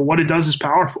powerful. What it does is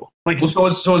powerful. Like so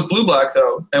is blue black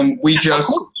though, and we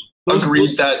just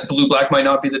agreed that blue black might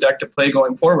not be the deck to play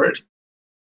going forward.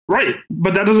 Right,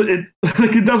 but that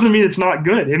it doesn't mean it's not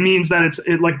good. It means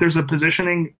that there's a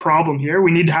positioning problem here.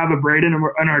 We need to have a braid in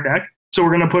our deck, so we're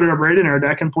going to put a braid in our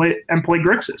deck and play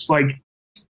Grixis. Like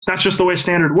that's just the way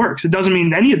standard works. It doesn't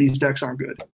mean any of these decks aren't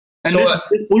good. And this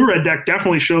blue red deck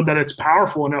definitely showed that it's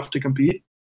powerful enough to compete.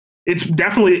 It's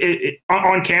definitely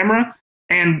on camera,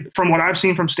 and from what I've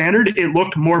seen from standard, it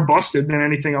looked more busted than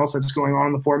anything else that's going on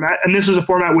in the format. And this is a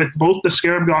format with both the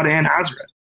Scarab God and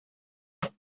Hazoret.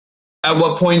 At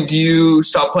what point do you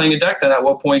stop playing a deck then? At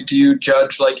what point do you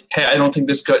judge, like, hey, I don't think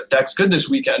this deck's good this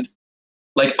weekend?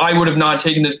 Like, I would have not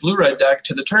taken this blue-red deck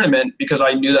to the tournament because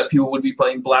I knew that people would be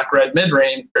playing black-red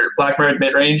mid-range, or black-red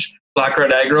mid-range, black-red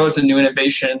aggro is the new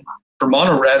innovation for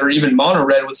mono-red, or even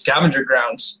mono-red with scavenger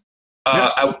grounds.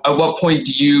 At what point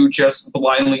do you just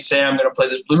blindly say, I'm going to play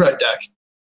this blue-red deck?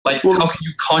 Like, how can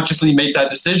you consciously make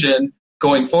that decision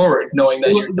going forward, knowing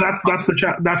that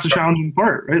that's the challenging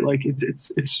part, right? Like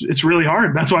it's really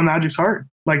hard. That's why Magic's hard.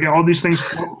 Like all these things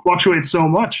fluctuate so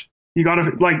much. You got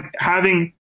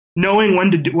to knowing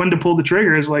when to pull the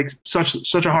trigger is like such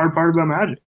a hard part about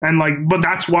Magic. And but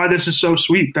that's why this is so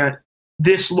sweet that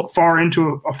this far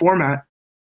into a format,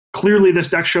 clearly this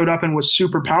deck showed up and was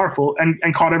super powerful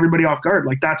and caught everybody off guard.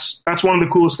 Like that's one of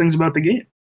the coolest things about the game.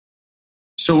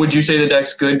 So would you say the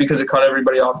deck's good because it caught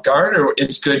everybody off guard, or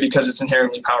it's good because it's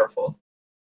inherently powerful?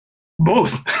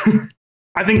 Both.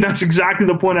 I think that's exactly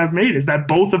the point I've made, is that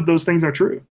both of those things are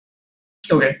true.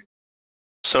 Okay.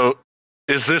 So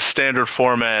is this standard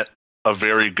format a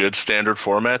very good standard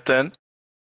format then?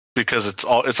 Because it's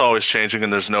always changing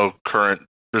and there's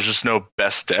just no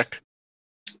best deck.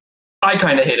 I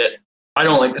kind of hate it. I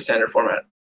don't like the standard format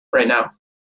right now.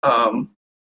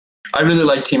 I really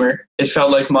like Teamer. It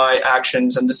felt like my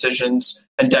actions and decisions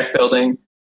and deck building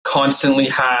constantly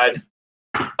had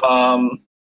an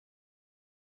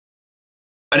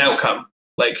outcome.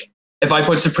 Like if I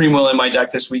put Supreme Will in my deck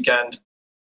this weekend,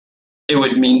 it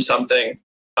would mean something.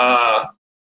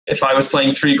 if I was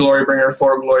playing 3 Glorybringer,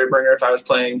 4 Glorybringer, if I was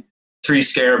playing 3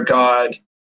 Scarab God,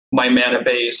 my mana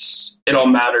base, it all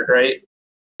mattered, right?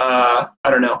 I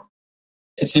don't know.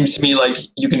 It seems to me like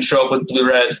you can show up with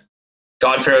blue-red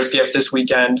God Pharaoh's Gift this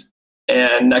weekend,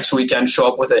 and next weekend show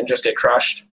up with it and just get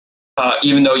crushed,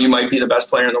 even though you might be the best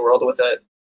player in the world with it.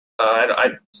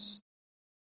 I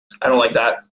don't like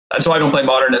that. That's why I don't play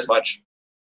Modern as much.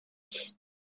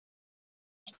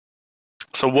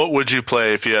 So what would you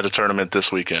play if you had a tournament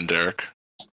this weekend, Derek?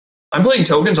 I'm playing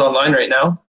tokens online right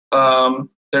now.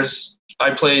 I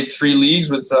played 3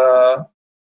 leagues with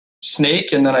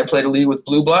Snake, and then I played a league with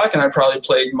Blue-Black, and I probably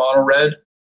played Mono-Red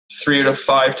 3 out of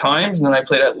 5 times, and then I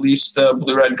played at least the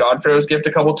Blue-Red God Pharaoh's Gift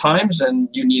a couple times, and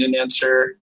you need an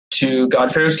answer to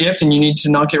God Pharaoh's Gift, and you need to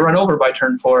not get run over by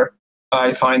turn 4.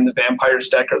 I find the Vampires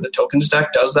deck or the Tokens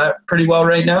deck does that pretty well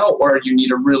right now, or you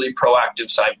need a really proactive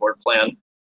sideboard plan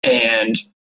and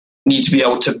need to be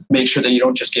able to make sure that you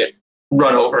don't just get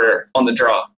run over on the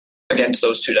draw against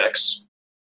those 2 decks,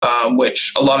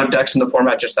 which a lot of decks in the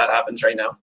format just that happens right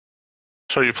now.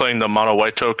 So you're playing the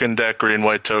mono-white token deck,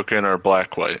 green-white token, or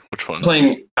black-white? Which one?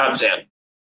 Playing Abzan.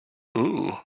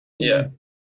 Ooh. Yeah.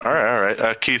 All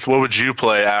right. Keith, what would you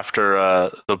play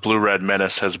after the Blue-Red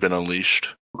Menace has been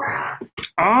unleashed?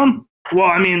 Well,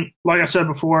 I mean, like I said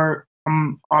before,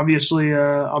 I'm obviously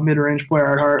a mid-range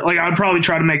player at heart. Like, I'd probably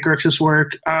try to make Grixis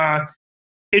work.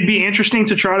 It'd be interesting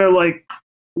to try to, like,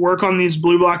 work on these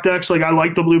blue-black decks. Like, I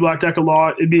like the blue-black deck a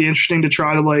lot. It'd be interesting to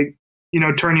try to, like,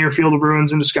 turn your Field of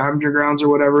Ruins into Scavenger Grounds or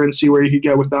whatever and see where you could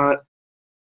get with that.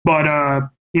 But,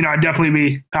 I'd definitely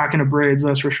be packing up Braids,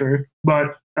 that's for sure.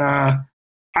 But, I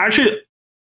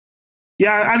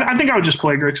think I would just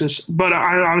play Grixis, but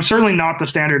I'm certainly not the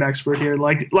standard expert here.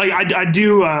 I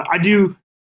do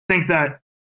think that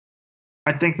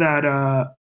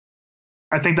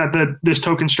this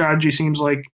token strategy seems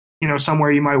like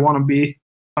somewhere you might want to be.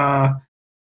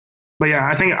 But yeah,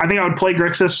 I think I would play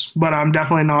Grixis, but I'm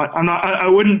definitely not. I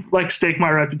wouldn't like stake my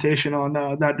reputation on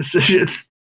that decision.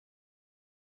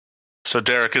 So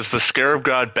Derek, is the Scarab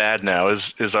God bad now?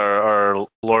 Is our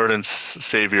Lord and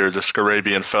Savior, the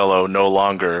Scarabian Fellow, no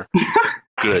longer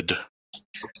good?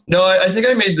 No, I think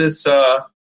I made this. I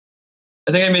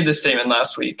think I made this statement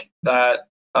last week that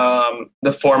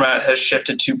the format has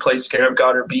shifted to play Scarab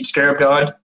God or beat Scarab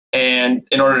God, and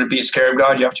in order to beat Scarab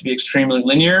God, you have to be extremely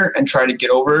linear and try to get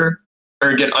over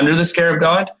or get under the Scarab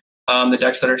God. The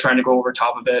decks that are trying to go over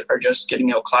top of it are just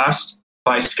getting outclassed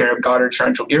by Scarab God or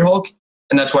Torrential Gearhulk.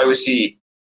 And that's why we see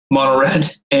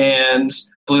Mono-Red and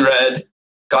Blue-Red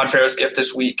God Pharaoh's Gift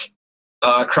this week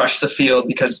crush the field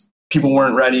because people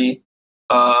weren't ready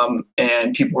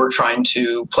and people were trying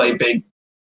to play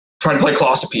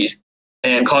Colossopede.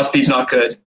 And Colossopede's not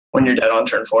good when you're dead on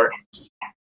turn 4.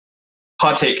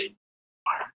 Hot take.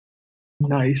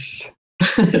 Nice.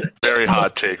 Very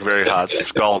hot take, very hot.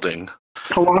 Scalding.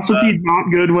 Colossopede not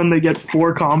good when they get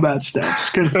 4 combat steps.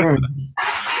 Confirmed.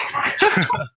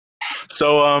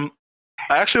 So, I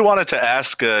actually wanted to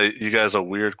ask you guys a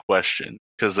weird question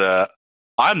because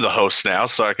I'm the host now,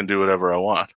 so I can do whatever I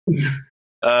want.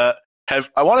 I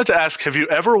wanted to ask: have you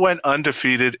ever went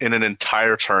undefeated in an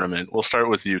entire tournament? We'll start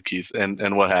with you, Keith,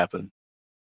 and what happened?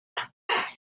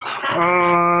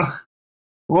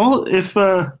 Well, if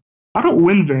I don't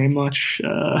win very much,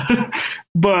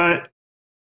 but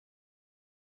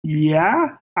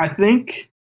yeah, I think.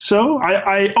 So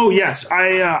I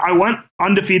went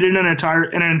undefeated in an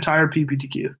entire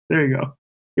PPTQ. There you go.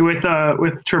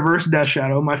 With Traverse Death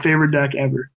Shadow, my favorite deck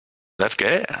ever. That's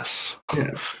gas.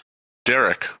 Yeah.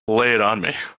 Derek, lay it on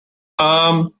me.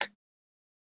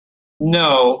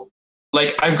 No.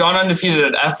 Like, I've gone undefeated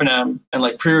at FNM and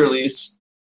like pre-release,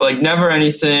 but like never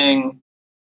anything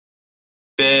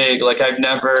big. Like, I've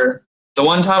never. The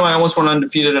one time I almost went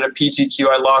undefeated at a PTQ,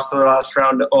 I lost the last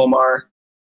round to Omar.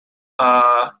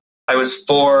 I was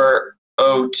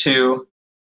 4-0-2,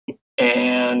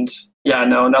 and yeah,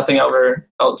 no, nothing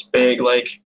else big. Like,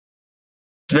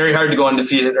 it's very hard to go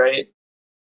undefeated, right?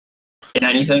 In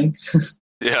anything.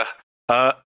 Yeah.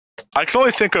 I can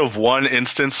only think of one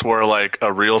instance where, like,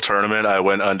 a real tournament, I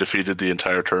went undefeated the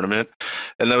entire tournament,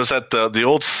 and that was at the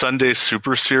old Sunday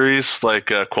Super Series, like,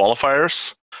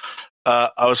 qualifiers.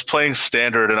 I was playing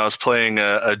Standard, and I was playing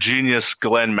a Genius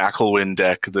Glenn McElwyn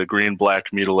deck, the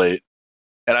green-black Mutilate.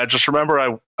 And I just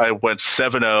remember I went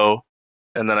 7-0,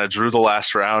 and then I drew the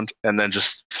last round, and then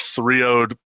just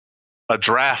 3-0'd a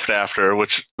draft after,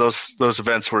 which those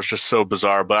events were just so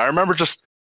bizarre. But I remember just,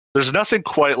 there's nothing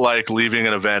quite like leaving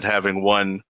an event having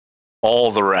won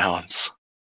all the rounds.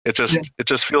 It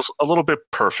just feels a little bit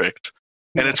perfect.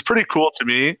 And it's pretty cool to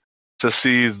me to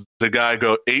see the guy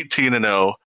go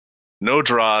 18-0 no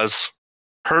draws,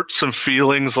 hurt some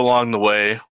feelings along the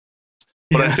way.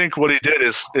 But I think what he did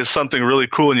is something really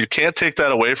cool, and you can't take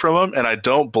that away from him, and I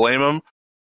don't blame him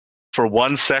for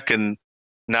 1 second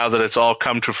now that it's all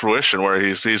come to fruition, where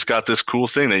he's got this cool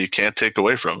thing that you can't take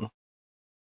away from him.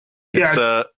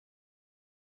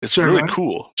 It's really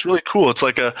cool. It's really cool. It's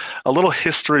like a little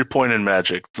history point in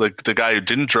Magic. Like the guy who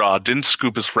didn't draw, didn't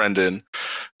scoop his friend in,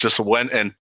 just went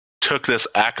and took this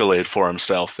accolade for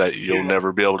himself that you'll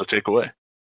never be able to take away.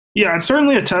 Yeah, it's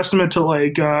certainly a testament to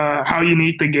like how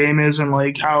unique the game is and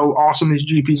like how awesome these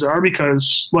GPs are,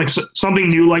 because like something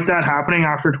new like that happening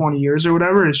after 20 years or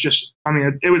whatever is just, I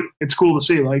mean, it's cool to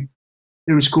see. Like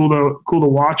it was cool to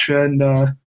watch, and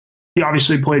he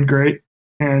obviously played great,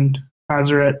 and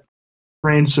Hazoret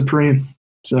reigned supreme.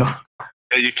 So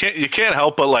yeah, you can't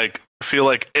help but like feel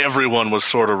like everyone was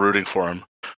sort of rooting for him.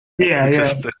 Yeah,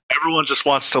 because everyone just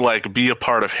wants to like be a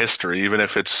part of history, even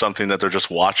if it's something that they're just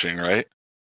watching, right?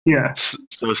 Yeah.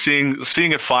 So seeing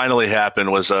it finally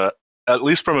happen was at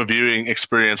least from a viewing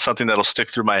experience, something that'll stick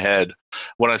through my head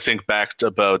when I think back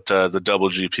about the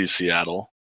Double GP Seattle.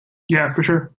 Yeah, for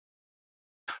sure.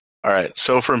 All right.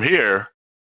 So from here,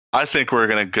 I think we're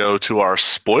going to go to our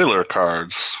spoiler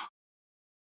cards.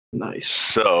 Nice.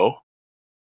 So,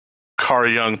 Car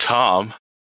Young Tom,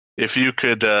 if you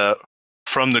could,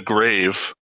 from the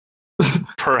grave,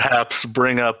 perhaps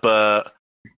bring up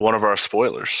one of our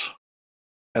spoilers.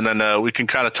 And then we can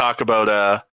kind of talk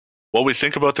about what we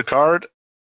think about the card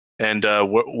and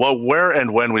where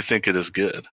and when we think it is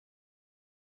good.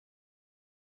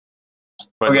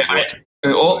 Okay.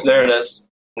 There it is.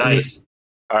 Nice.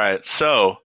 All right.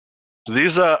 So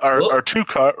these are two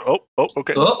cards.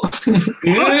 Okay.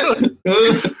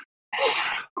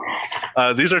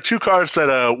 These are two cards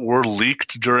that were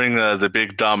leaked during the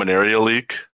big Dominaria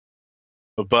leak.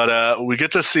 But we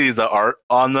get to see the art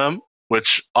on them,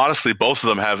 which honestly, both of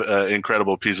them have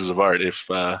incredible pieces of art if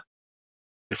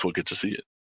we'll get to see it.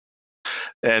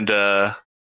 And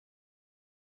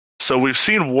so we've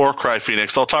seen Warcry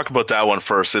Phoenix. I'll talk about that one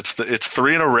first. It's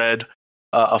 3 in a red,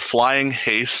 a flying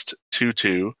haste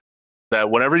 2/2 that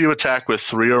whenever you attack with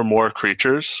 3 or more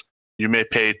creatures, you may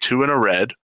pay 2 in a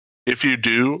red. If you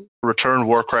do, return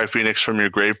Warcry Phoenix from your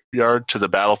graveyard to the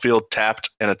battlefield tapped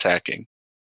and attacking.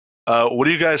 What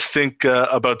do you guys think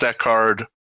about that card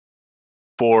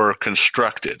for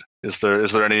constructed? Is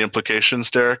there any implications,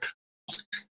 Derek?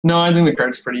 No, I think the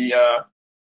card's pretty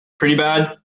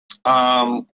bad.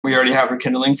 We already have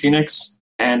Rekindling Phoenix,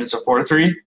 and it's a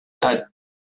 4/3 that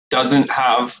doesn't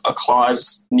have a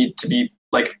clause need to be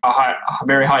like a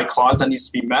very high clause that needs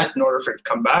to be met in order for it to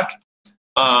come back.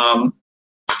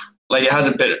 Like it has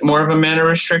a bit more of a mana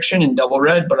restriction in double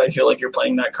red, but I feel like you're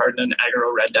playing that card in an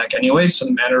aggro red deck anyway, so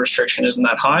the mana restriction isn't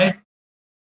that high.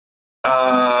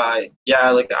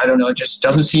 Like I don't know, it just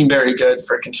doesn't seem very good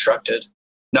for constructed.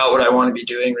 Not what I want to be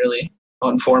doing really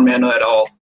on 4 mana at all.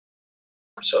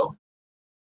 So,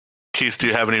 Keith, do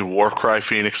you have any Warcry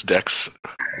Phoenix decks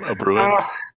brewing?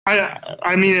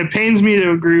 I mean, it pains me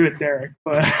to agree with Derek,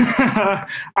 but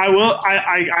I will.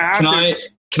 I have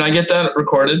Can I get that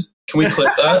recorded? Can we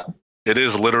clip that? It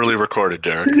is literally recorded,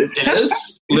 Derek. It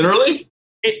is literally.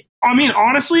 I mean,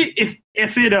 honestly, if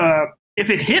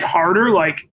it hit harder,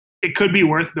 like it could be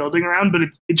worth building around, but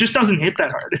it just doesn't hit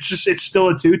that hard. It's still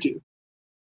a 2/2.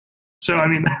 So I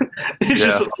mean,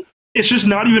 it's just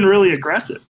not even really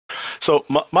aggressive. So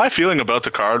my feeling about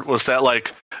the card was that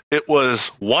like it was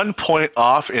 1 point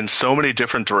off in so many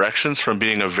different directions from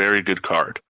being a very good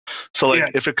card. So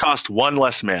like if it cost 1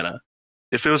 less mana,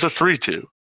 if it was a 3/2,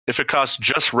 if it cost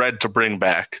just red to bring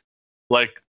back,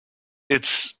 like it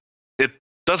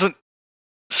doesn't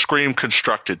scream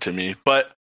constructed to me,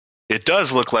 but it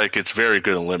does look like it's very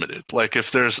good and limited. Like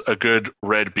if there's a good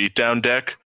red beatdown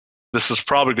deck, this is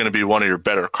probably going to be one of your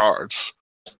better cards.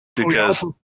 Because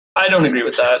I don't agree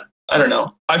with that. I don't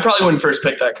know. I probably wouldn't first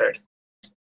pick that card.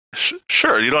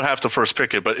 Sure, you don't have to first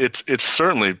pick it, but it's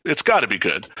certainly it's got to be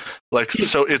good. Like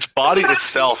so, its body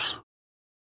itself.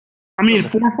 I mean,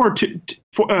 4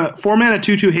 mana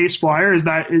 2/2 haste flyer.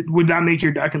 Would that make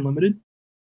your deck unlimited?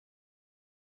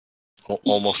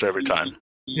 Almost every time.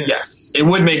 Yes, it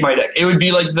would make my deck. It would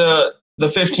be like the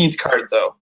 15th card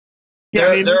though.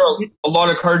 Yeah, there are a lot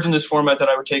of cards in this format that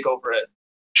I would take over it.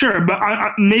 Sure, but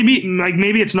maybe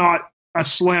it's not a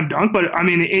slam dunk, but I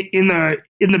mean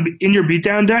in your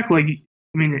beatdown deck, like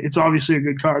I mean it's obviously a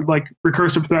good card. Like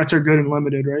recursive threats are good and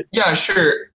limited, right? Yeah,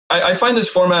 sure. I find this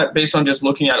format based on just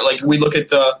looking at it. Like we look at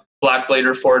the Black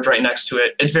Blader Forge right next to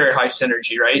it. It's very high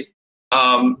synergy, right?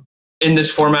 In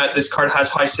this format, this card has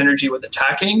high synergy with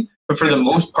attacking, but for the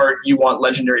most part, you want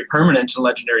legendary permanents and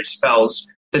legendary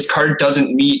spells. this card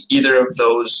doesn't meet either of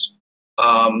those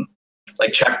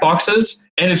like check boxes,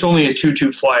 and it's only a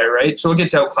 2/2 flyer, right? So it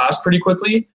gets outclassed pretty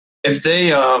quickly. If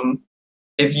they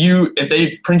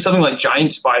print something like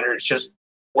Giant Spider, it's just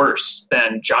worse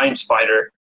than Giant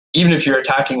Spider, even if you're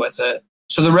attacking with it.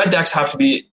 So the red decks have to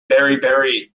be very,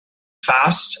 very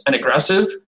fast and aggressive.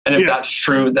 And if that's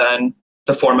true, then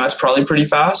the format's probably pretty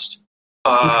fast.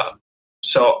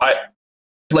 So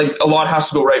a lot has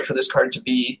to go right for this card to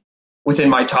be within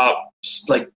my top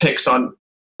like picks on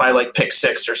my like pick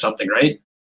 6 or something, right?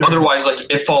 Otherwise,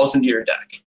 like it falls into your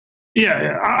deck.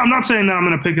 Yeah. I'm not saying that I'm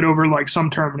going to pick it over like some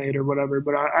Terminator or whatever,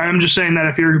 but I'm just saying that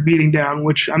if you're beating down,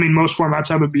 which I mean, most formats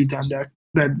have a beatdown deck,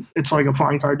 that it's like a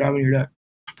fine card to have in your deck.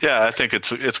 Yeah, I think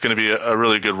it's going to be a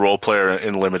really good role player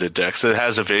in limited decks. It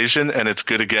has evasion, and it's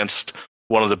good against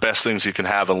one of the best things you can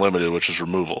have in limited, which is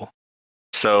removal.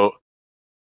 So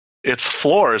its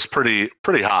floor is pretty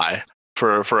high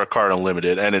for a card in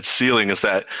limited, and its ceiling is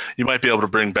that you might be able to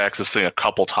bring back this thing a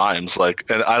couple times. Like,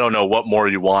 and I don't know what more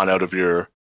you want out of your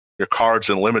cards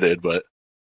in limited, but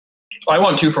I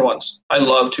want 2-for-1s. I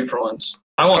love 2-for-1s.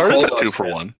 I want card is a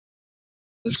 2-for-1.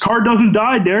 This card doesn't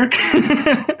die, Derek.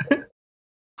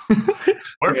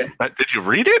 Okay. Did you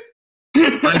read it?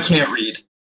 I can't read.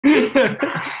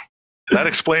 That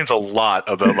explains a lot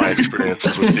about my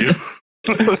experiences with you.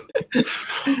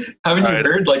 Haven't you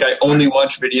heard? Like, I only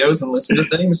watch videos and listen to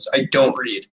things. I don't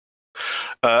read.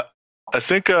 I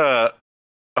think there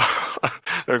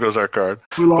goes our card.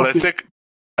 But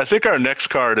I think our next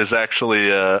card is actually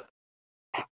a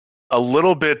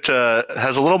little bit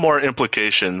has a little more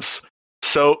implications.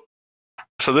 So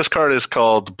this card is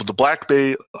called the Black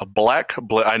Blade.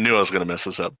 I knew I was going to mess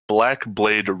this up. Black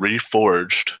Blade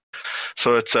Reforged.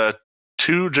 So it's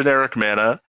 2 generic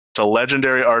mana. It's a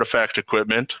legendary artifact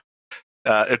equipment.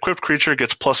 Equipped creature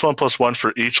gets +1/+1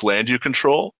 for each land you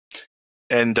control,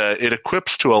 and it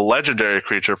equips to a legendary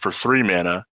creature for 3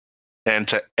 mana, and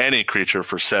to any creature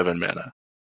for 7 mana.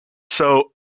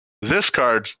 So this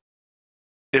card,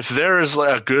 if there is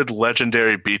a good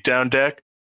legendary beatdown deck,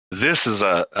 this is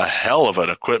a hell of an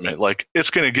equipment. Like, it's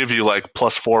going to give you like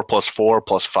 +4/+4,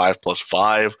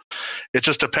 +5/+5. It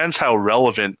just depends how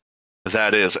relevant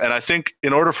that is. And I think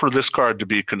in order for this card to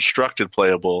be constructed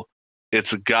playable,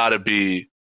 it's got to be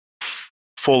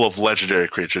full of legendary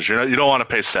creatures. You don't want to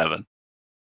pay 7.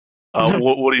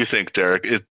 What do you think, Derek?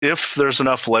 If there's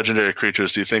enough legendary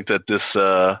creatures, do you think that this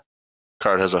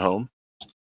card has a home?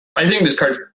 I think this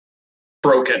card's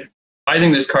broken. I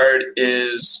think this card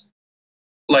is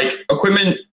like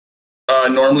equipment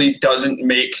normally doesn't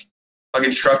make a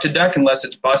constructed deck unless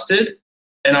it's busted.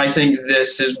 And I think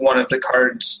this is one of the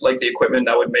cards, like the equipment,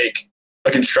 that would make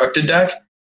a constructed deck,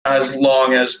 as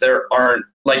long as there aren't,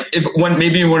 like,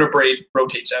 maybe when a Braid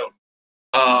rotates out.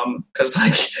 Because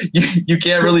like you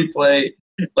can't really play,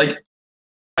 like,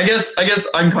 I guess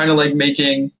I'm kind of like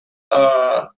making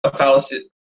a fallacy,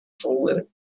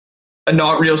 a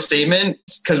not real statement,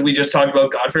 because we just talked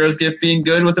about Godpharaoh's Gift being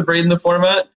good with the Braid in the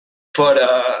format. But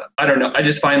I don't know. I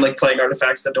just find like playing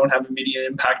artifacts that don't have immediate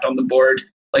impact on the board,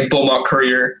 like Beaumont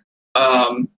Courier,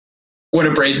 when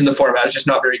a Braid's in the format, is just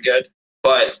not very good.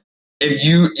 But if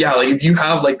you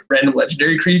have like random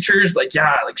legendary creatures, like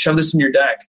shove this in your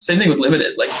deck. Same thing with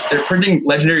limited. Like, they're printing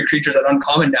legendary creatures at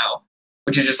uncommon now,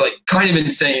 which is just like kind of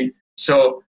insane.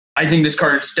 So I think this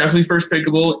card is definitely first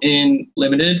pickable in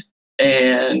limited,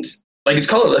 and like, it's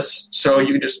colorless, so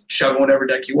you can just shove whatever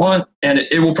deck you want, and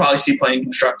it will probably see playing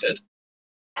constructed.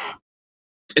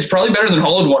 It's probably better than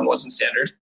Hollowed One was in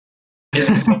standard.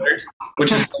 Isn't standard,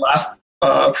 which is the last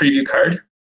preview card.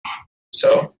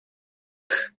 So,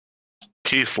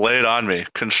 Keith, lay it on me.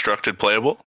 Constructed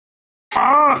playable?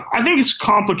 I think it's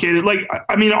complicated. Like,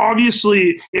 I mean,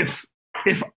 obviously, if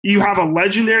you have a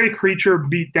legendary creature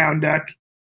beatdown deck,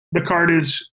 the card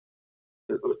is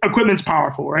equipment's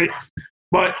powerful, right?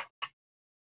 But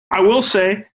I will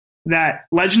say that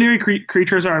legendary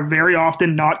creatures are very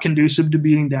often not conducive to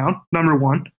beating down, number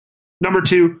one. Number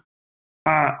two,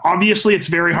 obviously it's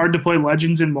very hard to play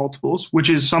legends in multiples, which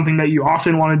is something that you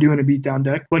often want to do in a beatdown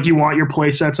deck. Like, you want your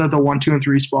play sets at the 1, 2, and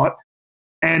 3 spot.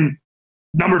 And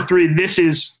number three, this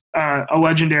is a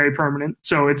legendary permanent,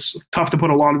 so it's tough to put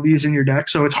a lot of these in your deck.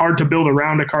 So it's hard to build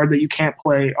around a card that you can't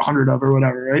play 100 of or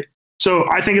whatever, right? So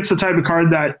I think it's the type of card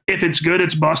that if it's good,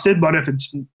 it's busted, but if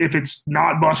it's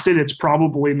not busted, it's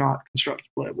probably not constructed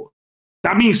playable.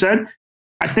 That being said,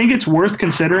 I think it's worth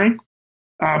considering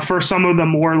for some of the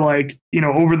more like,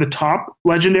 over the top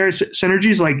legendary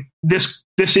synergies. Like, this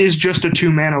is just a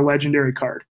 2-mana legendary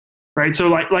card, right? So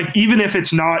like even if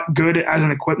it's not good as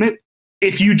an equipment,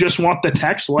 if you just want the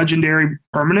text legendary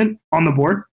permanent on the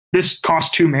board, this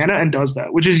costs 2 mana and does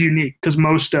that, which is unique because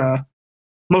most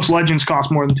legends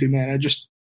cost more than 2 mana, just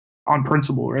on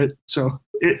principle, right? So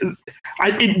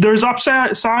there's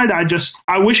upside.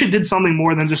 I wish it did something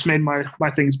more than just made my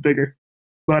things bigger.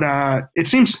 But it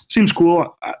seems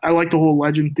cool. I like the whole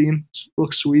legend theme. It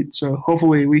looks sweet. So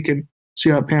hopefully we can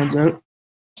see how it pans out.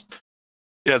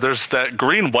 Yeah, there's that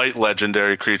green-white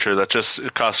legendary creature that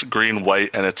it costs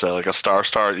green-white, and it's like a star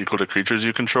equal to creatures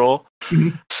you control.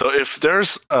 Mm-hmm. So if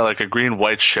there's like a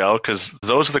green-white shell, because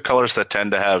those are the colors that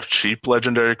tend to have cheap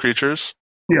legendary creatures.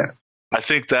 Yeah. I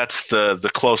think that's the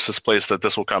closest place that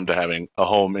this will come to having a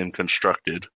home in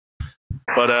Constructed.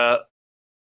 But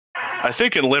I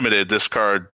think in Limited, this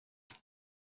card,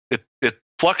 it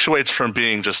fluctuates from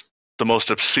being just the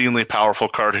most obscenely powerful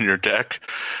card in your deck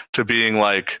to being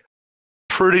like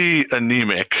pretty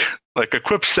anemic. Like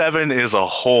Equip 7 is a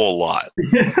whole lot.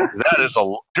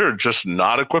 You're just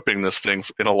not equipping this thing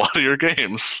in a lot of your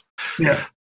games. Yeah.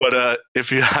 But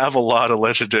if you have a lot of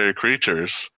legendary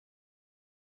creatures,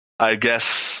 I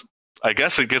guess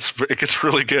it gets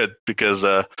really good because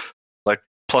like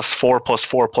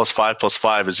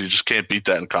 +4/+4/+5/+5 is you just can't beat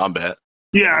that in combat.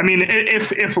 Yeah, I mean,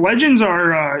 if legends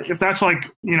are if that's like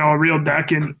a real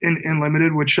deck in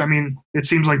Limited, which I mean it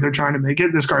seems like they're trying to make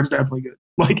it, this card's definitely good.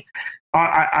 Like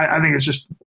I think it's just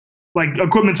like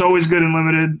equipment's always good in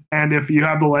Limited, and if you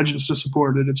have the legends to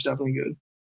support it, it's definitely good.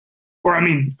 Or I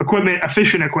mean,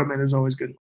 efficient equipment is always good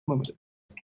in Limited.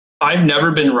 I've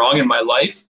never been wrong in my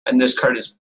life, and this card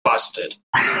is busted.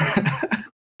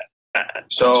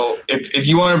 So if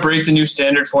you want to break the new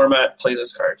standard format, play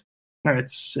this card. All right,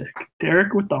 sick.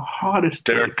 Derek with the hottest.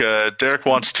 Derek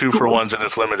wants 2-for-1s in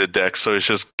his Limited deck, so he's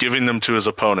just giving them to his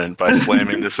opponent by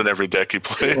slamming this in every deck he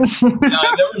plays. No,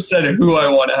 I never said who I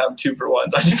want to have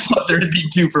 2-for-1s. I just want there to be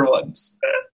 2-for-1s.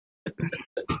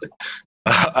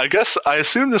 I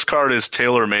assume this card is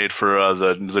tailor-made for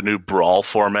the new Brawl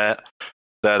format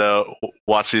that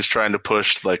WotC's trying to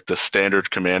push, like the standard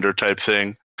commander type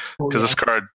thing. Because this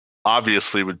card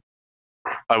obviously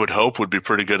I would hope would be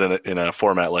pretty good in a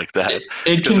format like that.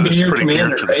 It can be your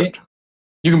commander, right?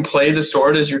 You can play the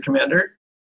sword as your commander.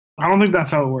 I don't think that's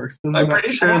how it works. I'm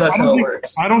pretty sure that's how it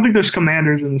works. I don't think there's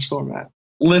commanders in this format.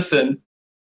 Listen,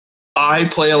 I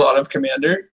play a lot of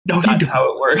commander. No, that's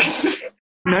how it works.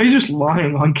 Now you're just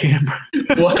lying on camera.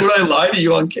 Why would I lie to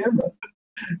you on camera?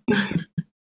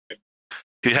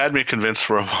 He had me convinced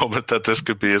for a moment that this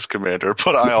could be his commander,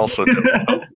 but I also didn't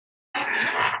know.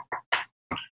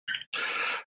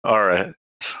 All right.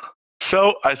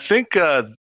 So I think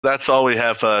that's all we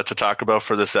have to talk about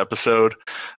for this episode.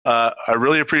 I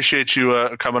really appreciate you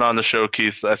coming on the show,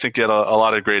 Keith. I think you had a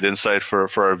lot of great insight for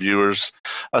our viewers,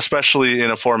 especially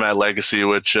in a format Legacy,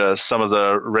 which some of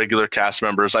the regular cast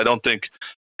members I don't think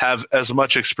have as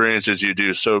much experience as you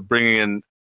do. So bringing in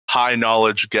high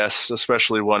knowledge guests,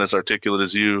 especially one as articulate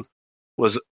as you,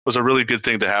 was a really good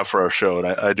thing to have for our show, and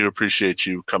I do appreciate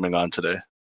you coming on today.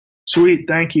 Sweet,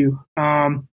 thank you.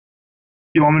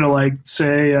 You want me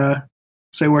to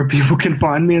say where people can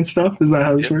find me and stuff? Is that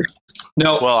how this works?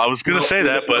 No. Well, I was going to say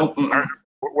that, but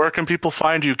where can people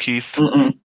find you, Keith?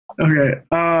 Okay.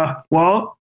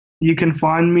 Well, you can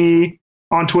find me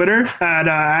on Twitter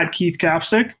at Keith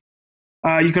Capstick.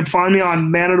 You can find me on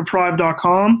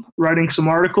manadeprived.com, writing some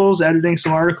articles, editing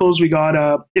some articles. We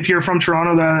got, if you're from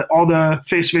Toronto, all the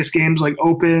face-to-face games like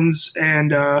Opens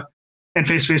and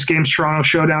face-to-face games, Toronto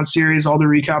Showdown Series, all the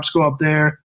recaps go up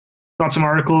there. Got some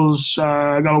articles.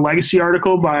 I got a Legacy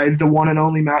article by the one and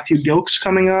only Matthew Gilks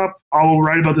coming up. I'll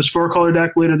write about this 4-color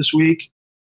deck later this week.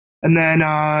 And then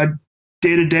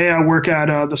day-to-day, I work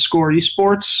at the Score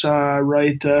Esports,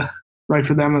 write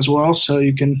for them as well. So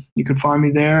you can find me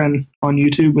there and on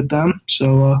YouTube with them.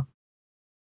 So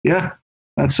yeah,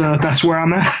 that's where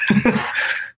I'm at.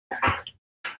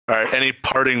 All right. Any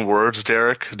parting words,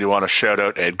 Derek? Do you want to shout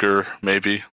out Edgar,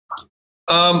 maybe?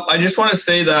 I just want to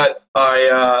say that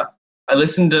I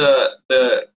listened to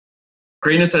the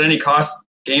Greatness at Any Cost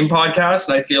game podcast,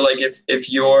 and I feel like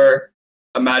if you're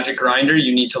a Magic grinder,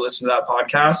 you need to listen to that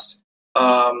podcast.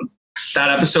 That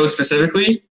episode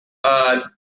specifically,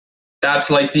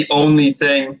 that's like the only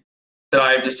thing that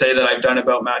I have to say that I've done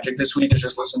about Magic this week is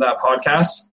just listen to that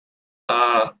podcast.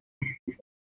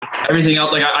 Everything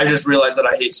else, like I just realized that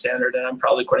I hate Standard, and I'm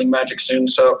probably quitting Magic soon.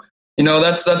 So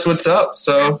that's what's up.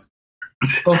 So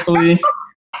hopefully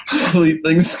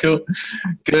things go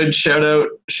good. Shout out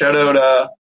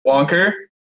Wonker.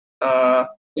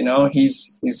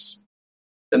 He's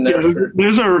been there. Yeah,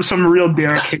 there's some real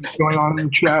Derek going on in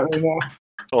the chat right now.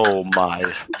 Oh my!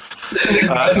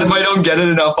 As if I don't get it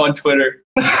enough on Twitter.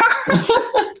 I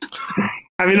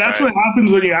mean, that's what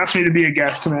happens when you ask me to be a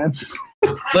guest, man.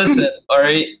 Listen, all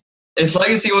right. If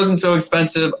Legacy wasn't so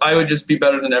expensive, I would just be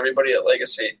better than everybody at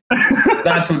Legacy.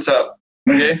 That's what's up.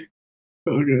 Okay.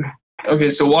 Okay.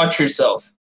 So watch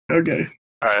yourself. Okay.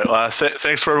 All right. Well,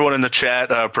 thanks for everyone in the chat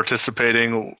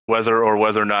participating, whether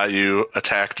or not you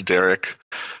attacked Derek.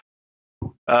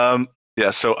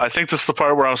 Yeah. So I think this is the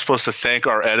part where I'm supposed to thank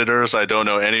our editors. I don't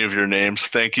know any of your names.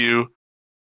 Thank you,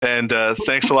 and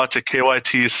thanks a lot to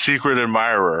KYT's secret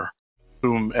admirer,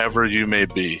 whomever you may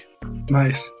be.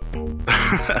 Nice. All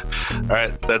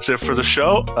right. That's it for the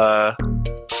show.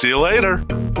 See you later.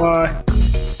 Bye.